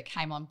builder that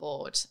came on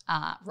board,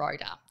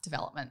 Rhoda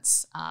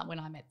Developments, when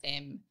I met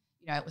them,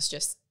 you know, it was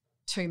just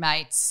 2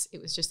 mates.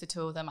 It was just the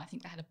 2 of them. I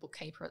think they had a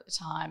bookkeeper at the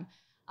time.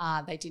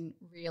 They didn't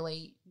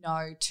really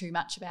know too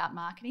much about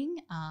marketing.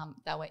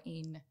 They were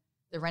in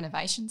the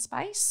renovation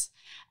space.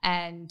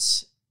 And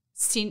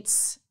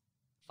since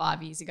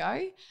 5 years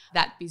ago,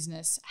 that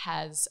business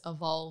has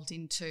evolved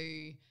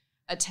into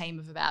a team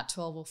of about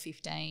 12 or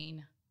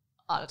 15.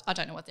 I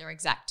don't know what their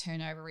exact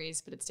turnover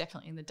is, but it's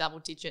definitely in the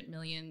double-digit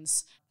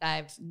millions.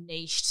 They've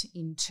niched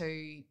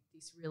into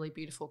this really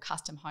beautiful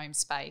custom home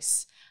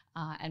space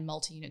and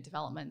multi-unit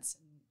developments,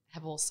 and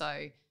have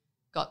also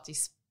got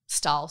this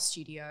style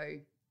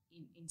studio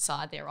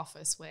inside their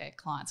office where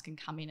clients can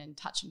come in and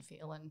touch and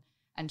feel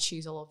and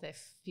choose all of their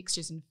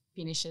fixtures and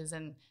finishes.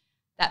 And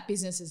that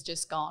business has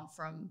just gone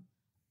from,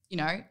 you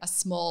know, a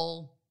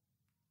small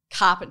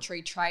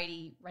carpentry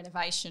tradie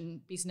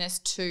renovation business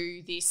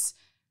to this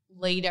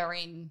leader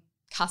in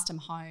custom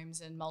homes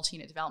and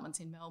multi-unit developments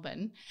in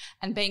Melbourne.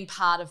 And being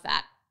part of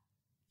that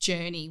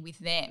journey with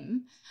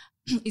them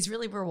is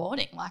really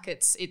rewarding. Like,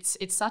 it's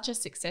such a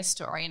success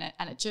story,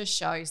 and it just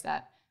shows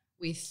that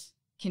with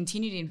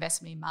continued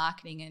investment in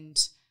marketing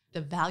and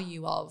the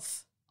value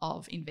of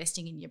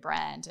investing in your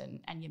brand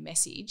and your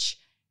message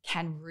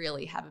can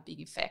really have a big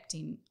effect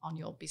on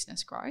your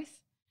business growth.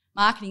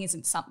 Marketing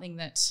isn't something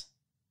that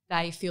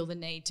they feel the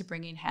need to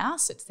bring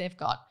in-house. They've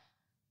got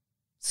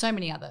so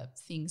many other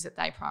things that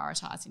they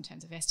prioritise in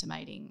terms of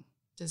estimating,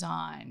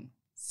 design,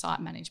 site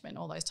management,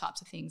 all those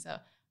types of things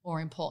are more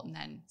important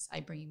than,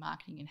 say, bringing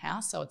marketing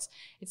in-house. So it's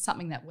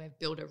something that we've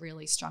built a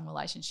really strong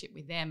relationship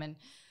with them. And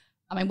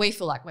I mean, we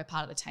feel like we're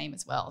part of the team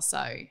as well.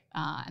 So,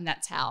 and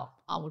that's how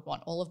I would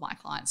want all of my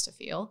clients to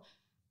feel.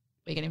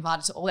 We get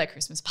invited to all their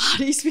Christmas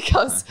parties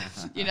because,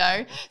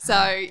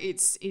 so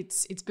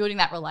it's building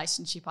that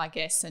relationship, I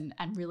guess, and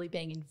really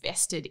being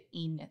invested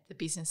in the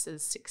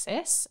business's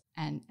success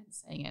and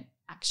seeing it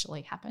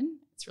actually happen.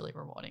 It's really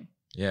rewarding.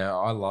 Yeah,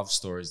 I love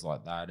stories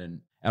like that.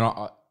 And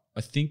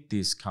I think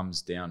this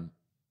comes down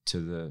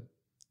to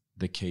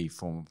the key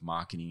form of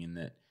marketing, in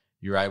that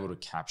you're able to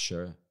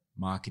capture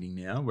marketing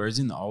now, whereas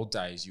in the old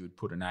days you would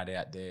put an ad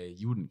out there,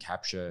 you wouldn't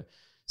capture.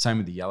 Same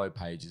with the yellow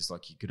pages,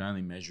 like you could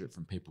only measure it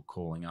from people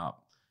calling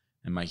up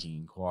and making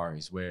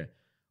inquiries,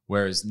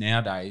 whereas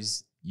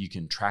nowadays you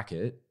can track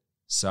it,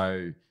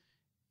 so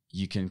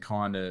you can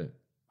kind of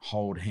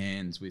hold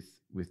hands with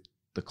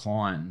the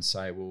client and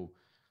say, well,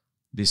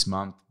 this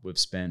month we've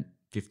spent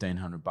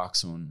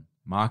 $1,500 on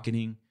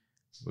marketing,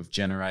 we've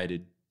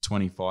generated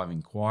 25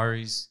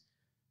 inquiries.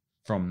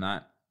 From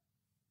that,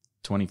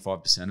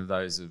 25% of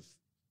those have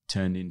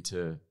turned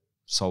into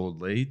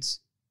solid leads.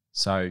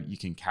 So you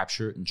can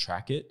capture it and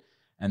track it.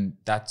 And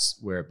that's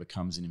where it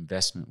becomes an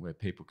investment, where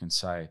people can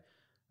say,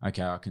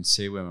 okay, I can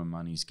see where my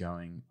money's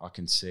going. I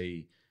can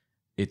see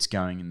it's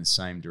going in the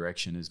same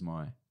direction as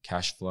my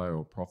cash flow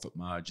or profit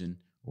margin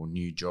or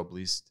new job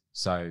list.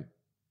 So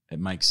it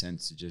makes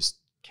sense to just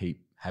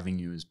keep having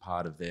you as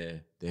part of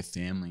their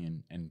family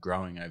and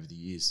growing over the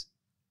years.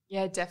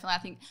 Yeah, definitely. I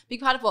think a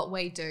big part of what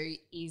we do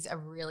is a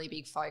really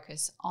big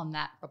focus on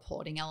that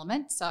reporting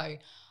element. So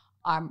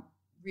I'm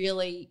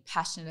really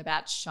passionate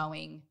about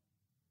showing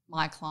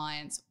my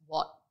clients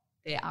what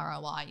their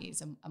ROI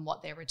is and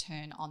what their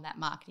return on that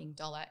marketing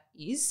dollar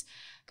is,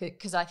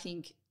 because I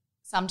think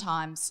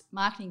sometimes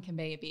marketing can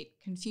be a bit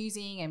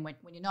confusing, and when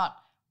you're not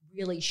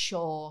really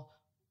sure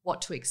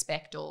what to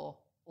expect or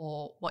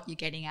what you're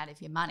getting out of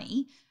your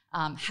money,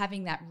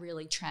 having that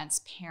really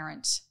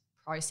transparent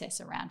process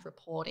around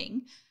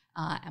reporting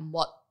and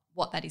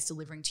what that is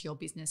delivering to your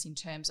business in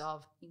terms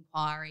of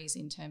inquiries,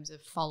 in terms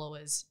of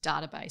followers,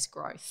 database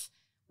growth,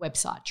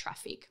 website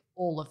traffic,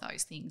 all of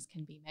those things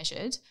can be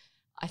measured.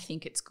 I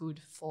think it's good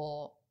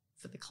for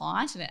the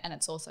client, and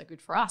it's also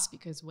good for us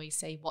because we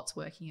see what's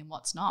working and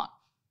what's not.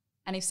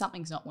 And if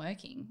something's not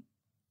working,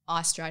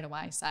 I straight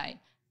away say,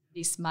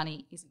 this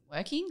money isn't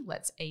working.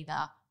 Let's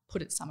either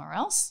put it somewhere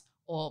else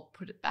or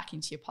put it back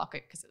into your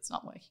pocket because it's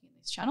not working in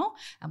this channel,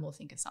 and we'll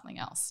think of something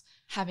else.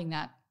 Having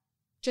that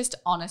just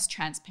honest,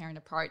 transparent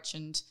approach,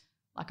 and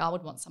like I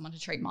would want someone to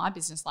treat my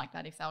business like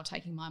that if they were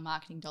taking my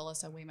marketing dollar,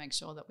 so we make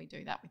sure that we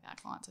do that with our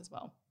clients as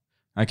well.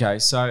 Okay,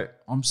 so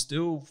I'm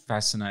still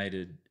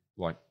fascinated,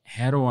 like,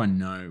 how do I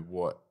know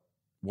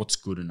what's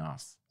good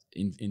enough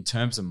in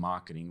terms of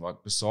marketing?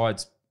 Like,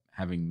 besides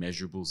having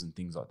measurables and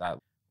things like that,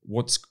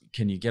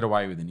 can you get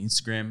away with an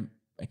Instagram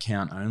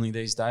account only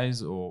these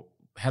days, or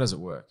how does it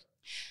work?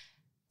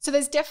 So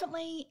there's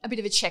definitely a bit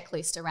of a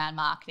checklist around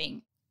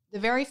marketing. The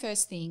very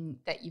first thing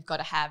that you've got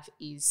to have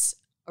is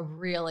a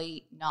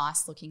really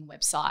nice looking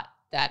website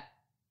that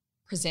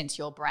presents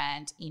your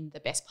brand in the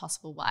best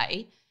possible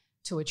way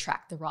to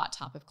attract the right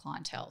type of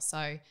clientele.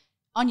 So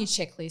on your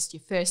checklist,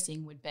 your first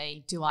thing would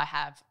be, do I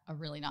have a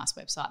really nice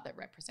website that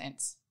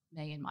represents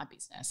me and my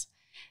business?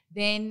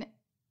 Then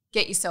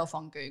get yourself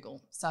on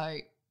Google. So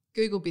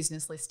Google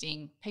business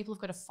listing, people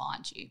have got to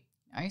find you.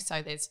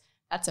 So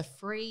that's a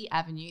free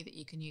avenue that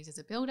you can use as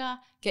a builder.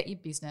 Get your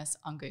business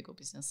on Google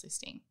business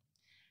listing.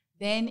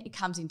 Then it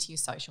comes into your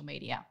social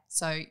media.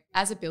 So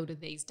as a builder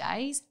these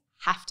days,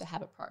 have to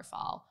have a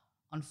profile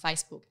on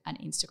Facebook and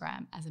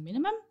Instagram as a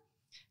minimum,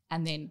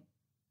 and then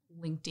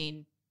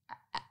LinkedIn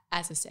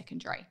as a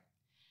secondary.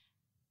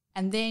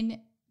 And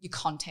then your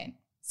content.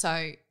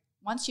 So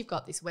once you've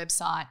got this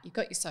website, you've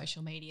got your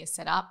social media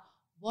set up,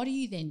 what are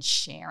you then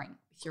sharing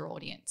with your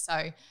audience?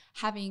 So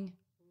having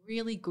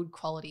really good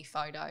quality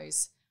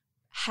photos,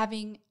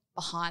 having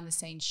behind the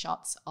scenes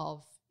shots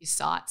of your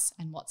sites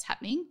and what's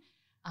happening,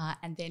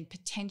 and then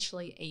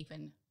potentially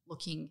even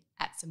looking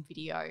at some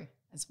video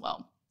as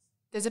well.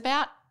 There's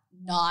about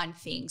 9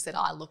 things that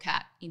I look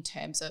at in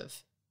terms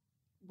of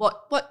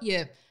what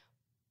your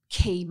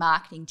key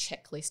marketing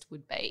checklist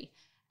would be.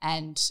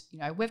 And,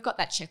 we've got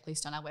that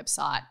checklist on our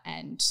website,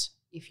 and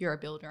if you're a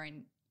builder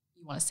and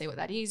you want to see what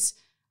that is,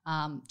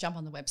 jump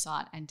on the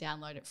website and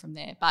download it from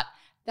there. But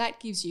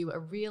that gives you a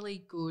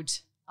really good,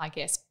 I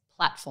guess,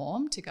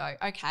 platform to go,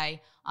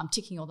 okay, I'm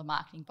ticking all the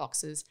marketing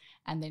boxes,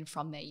 and then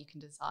from there you can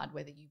decide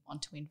whether you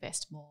want to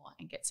invest more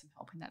and get some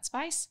help in that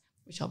space,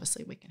 which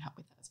obviously we can help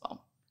with that as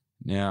well.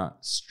 Now,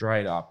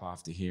 straight up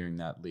after hearing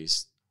that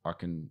list, I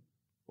can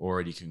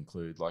already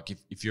conclude, like,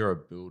 if you're a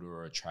builder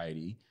or a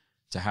tradie,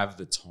 to have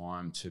the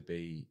time to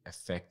be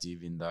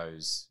effective in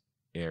those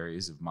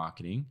areas of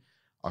marketing,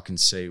 I can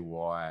see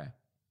why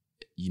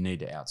you need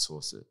to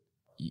outsource it.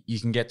 You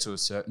can get to a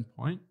certain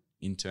point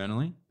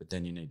internally, but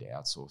then you need to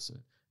outsource it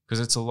because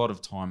it's a lot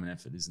of time and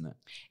effort, isn't it?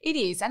 It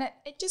is, and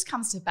it just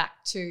comes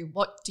back to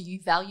what do you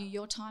value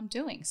your time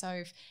doing.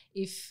 So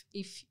if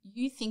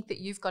you think that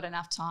you've got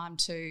enough time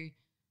to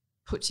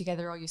put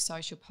together all your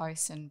social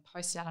posts and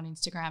post it out on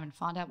Instagram and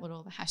find out what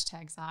all the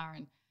hashtags are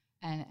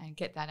and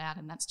get that out,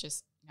 and that's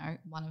just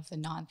one of the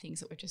 9 things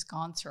that we've just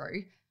gone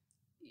through,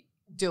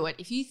 do it.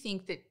 If you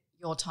think that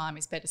your time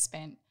is better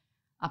spent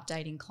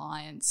updating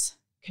clients,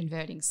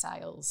 converting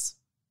sales,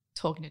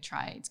 talking to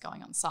trades,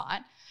 going on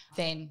site,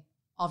 then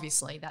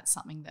obviously that's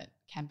something that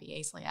can be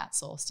easily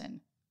outsourced and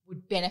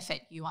would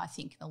benefit you, I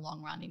think, in the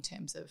long run in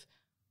terms of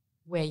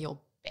where you're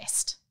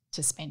best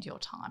to spend your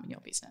time in your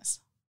business.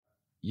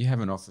 You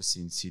have an office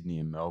in Sydney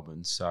and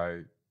Melbourne,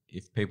 so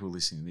if people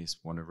listening to this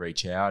want to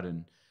reach out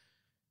and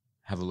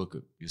have a look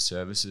at your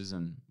services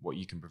and what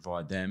you can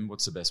provide them,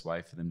 what's the best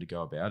way for them to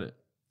go about it?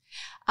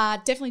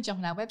 Definitely jump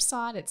on our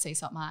website at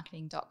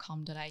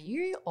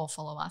seasaltmarketing.com.au or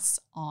follow us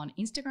on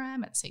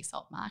Instagram at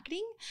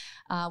seasaltmarketing.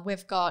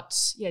 We've got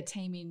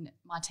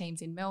my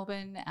team's in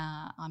Melbourne.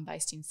 I'm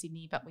based in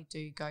Sydney, but we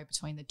do go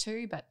between the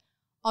two. But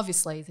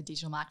obviously, as a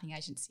digital marketing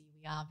agency,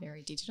 we are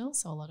very digital,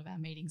 so a lot of our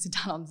meetings are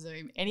done on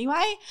Zoom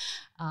anyway,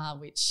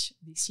 which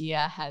this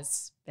year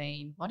has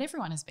been what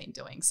everyone has been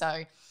doing.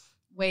 So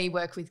we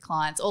work with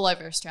clients all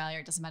over Australia.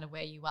 It doesn't matter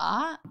where you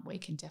are. We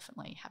can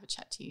definitely have a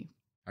chat to you.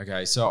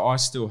 Okay, so I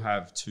still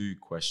have 2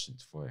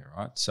 questions for you,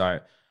 right? So,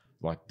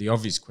 like, the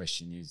obvious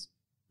question is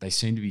they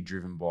seem to be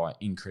driven by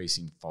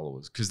increasing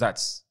followers because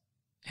that's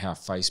how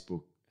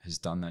Facebook has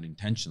done that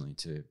intentionally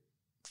to,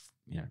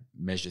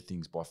 measure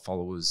things by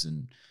followers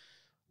and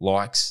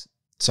likes.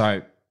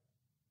 So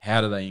how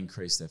do they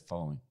increase their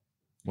following?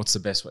 What's the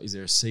best way? Is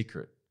there a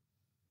secret?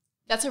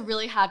 That's a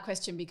really hard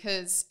question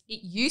because a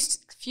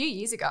few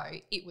years ago,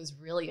 it was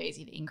really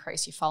easy to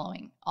increase your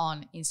following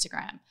on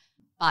Instagram.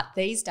 But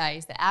these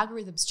days, the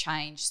algorithms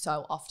change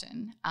so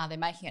often. They're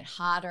making it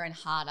harder and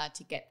harder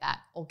to get that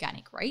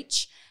organic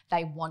reach.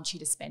 They want you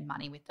to spend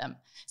money with them.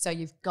 So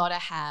you've got to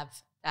have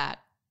that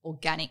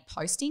organic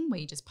posting where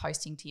you're just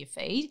posting to your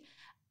feed.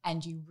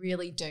 And you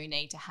really do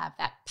need to have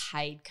that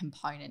paid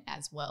component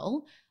as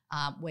well,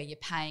 where you're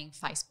paying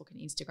Facebook and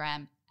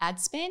Instagram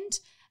ad spend,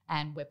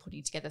 and we're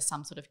putting together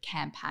some sort of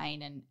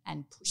campaign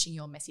and pushing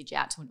your message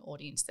out to an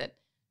audience that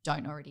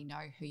don't already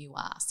know who you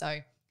are.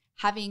 So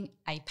having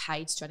a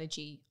paid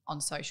strategy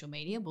on social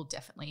media will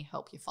definitely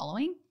help your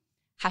following.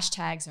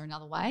 Hashtags are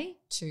another way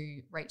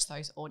to reach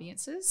those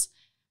audiences.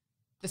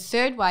 The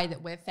third way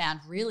that we've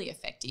found really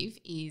effective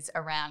is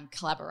around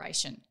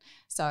collaboration.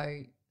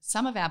 So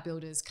some of our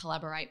builders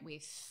collaborate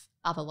with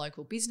other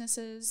local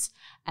businesses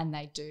and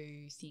they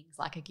do things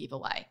like a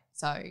giveaway.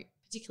 So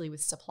particularly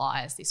with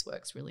suppliers, this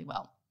works really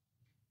well.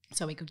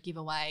 So we could give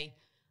away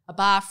a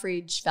bar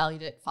fridge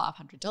valued at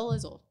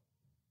 $500 or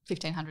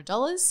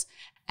 $1,500,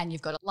 and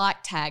you've got a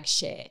like, tag,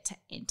 share to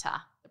enter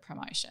the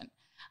promotion.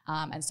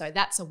 And so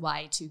that's a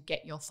way to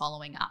get your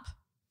following up.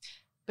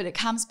 But it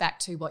comes back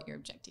to what your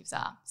objectives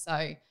are.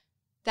 So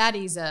that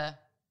is I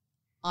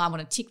want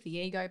to tick the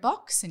ego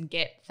box and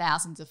get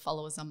thousands of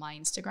followers on my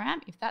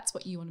Instagram. If that's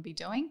what you want to be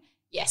doing,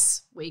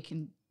 yes, we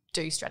can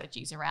do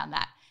strategies around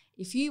that.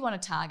 If you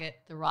want to target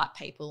the right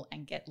people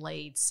and get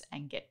leads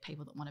and get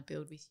people that want to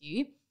build with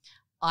you,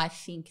 I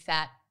think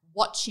that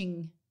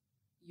watching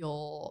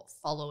your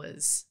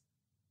followers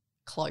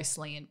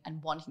closely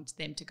and wanting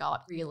them to go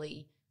up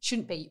really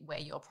shouldn't be where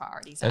your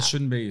priorities are. That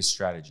shouldn't be a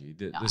strategy.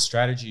 The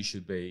strategy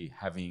should be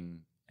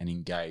having an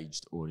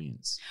engaged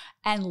audience.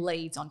 And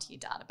leads onto your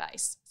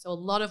database. So a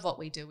lot of what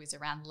we do is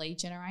around lead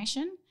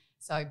generation.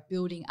 So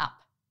building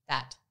up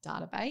that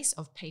database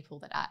of people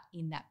that are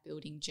in that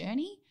building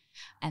journey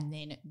and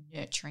then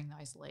nurturing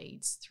those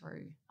leads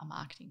through a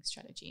marketing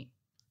strategy.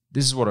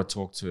 This is what I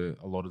talk to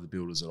a lot of the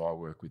builders that I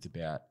work with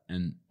about,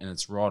 and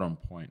it's right on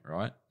point,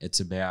 right?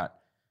 It's about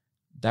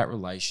that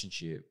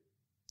relationship,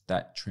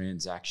 that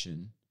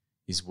transaction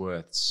is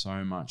worth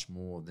so much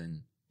more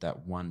than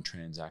that one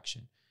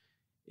transaction.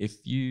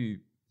 If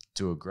you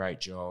do a great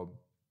job,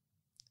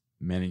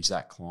 manage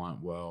that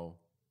client well,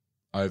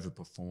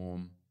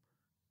 overperform,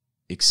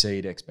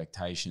 exceed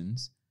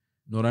expectations,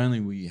 not only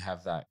will you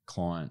have that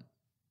client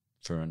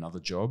for another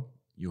job,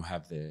 you'll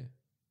have their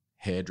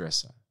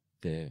hairdresser,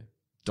 their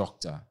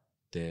doctor,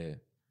 their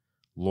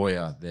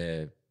lawyer,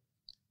 their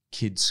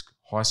kids'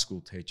 high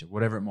school teacher,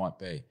 whatever it might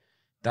be.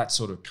 That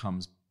sort of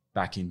comes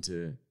back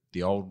into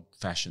the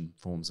old-fashioned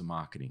forms of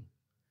marketing.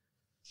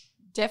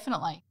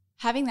 Definitely.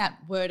 Having that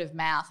word of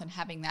mouth and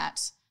having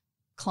that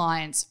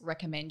clients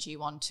recommend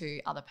you on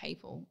to other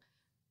people,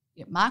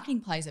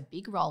 marketing plays a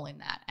big role in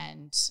that,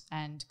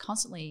 and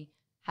constantly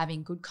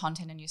having good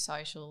content on your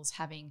socials,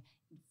 having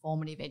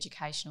informative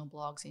educational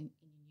blogs in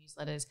your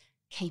newsletters,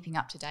 keeping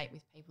up to date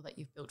with people that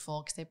you've built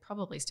for because they're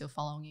probably still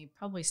following you,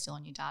 probably still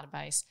on your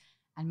database,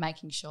 and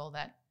making sure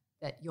that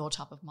you're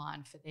top of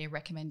mind for their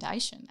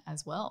recommendation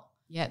as well.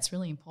 yeah, it's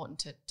really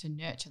important to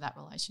nurture that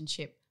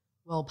relationship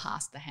well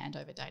past the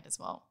handover date as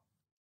well.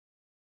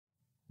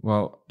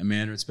 Well,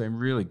 Amanda, it's been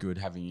really good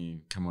having you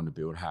come on to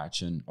Build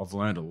Hatch, and I've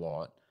learned a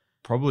lot.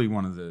 Probably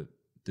one of the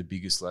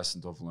biggest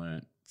lessons I've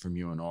learned from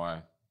you and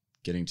I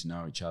getting to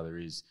know each other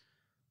is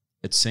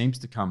it seems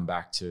to come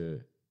back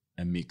to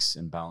a mix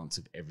and balance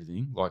of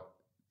everything. Like,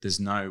 there's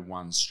no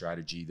one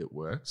strategy that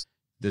works.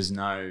 There's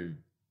no,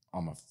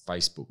 I'm a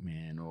Facebook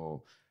man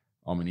or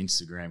I'm an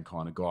Instagram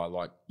kind of guy.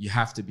 Like, you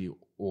have to be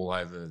all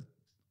over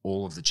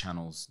all of the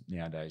channels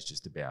nowadays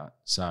just about.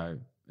 So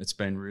it's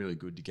been really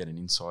good to get an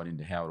insight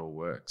into how it all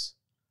works.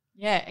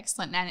 Yeah,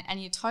 excellent.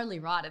 And you're totally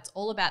right. It's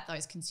all about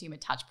those consumer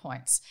touch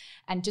points.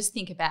 And just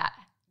think about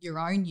your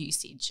own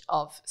usage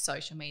of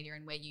social media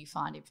and where you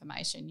find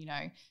information. You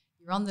know,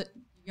 you're on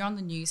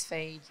the news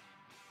feed,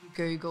 you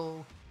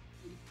Google,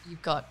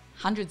 you've got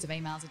hundreds of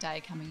emails a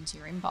day coming into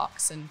your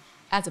inbox. And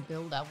as a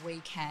builder, we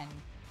can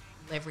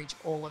leverage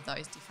all of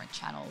those different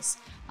channels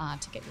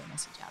to get your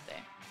message out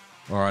there.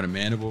 All right,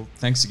 Amanda. Well,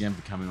 thanks again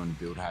for coming on to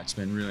Build Hatch. It's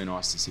been really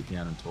nice to sit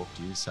down and talk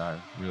to you. So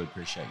really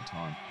appreciate your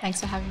time.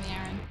 Thanks for having me,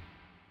 Aaron.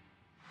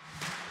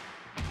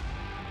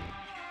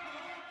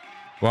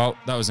 Well,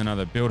 that was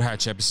another Build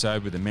Hatch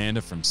episode with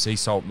Amanda from Sea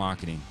Salt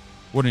Marketing.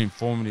 What an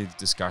informative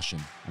discussion,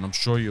 and I'm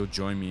sure you'll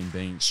join me in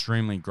being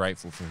extremely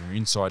grateful for her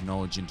inside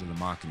knowledge into the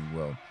marketing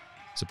world.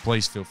 So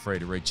please feel free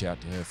to reach out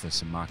to her for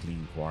some marketing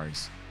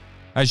inquiries.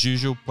 As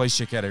usual, please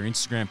check out our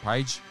Instagram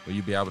page where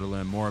you'll be able to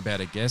learn more about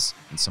our guests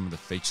and some of the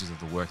features of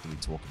the work that we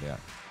talk about.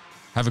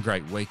 Have a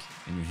great week,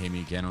 and you'll hear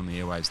me again on the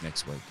airwaves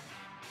next week.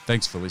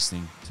 Thanks for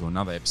listening to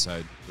another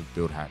episode of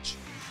Build Hatch.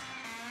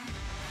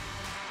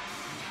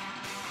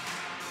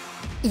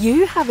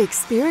 You have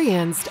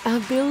experienced a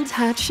Build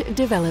Hatch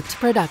developed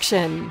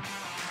production.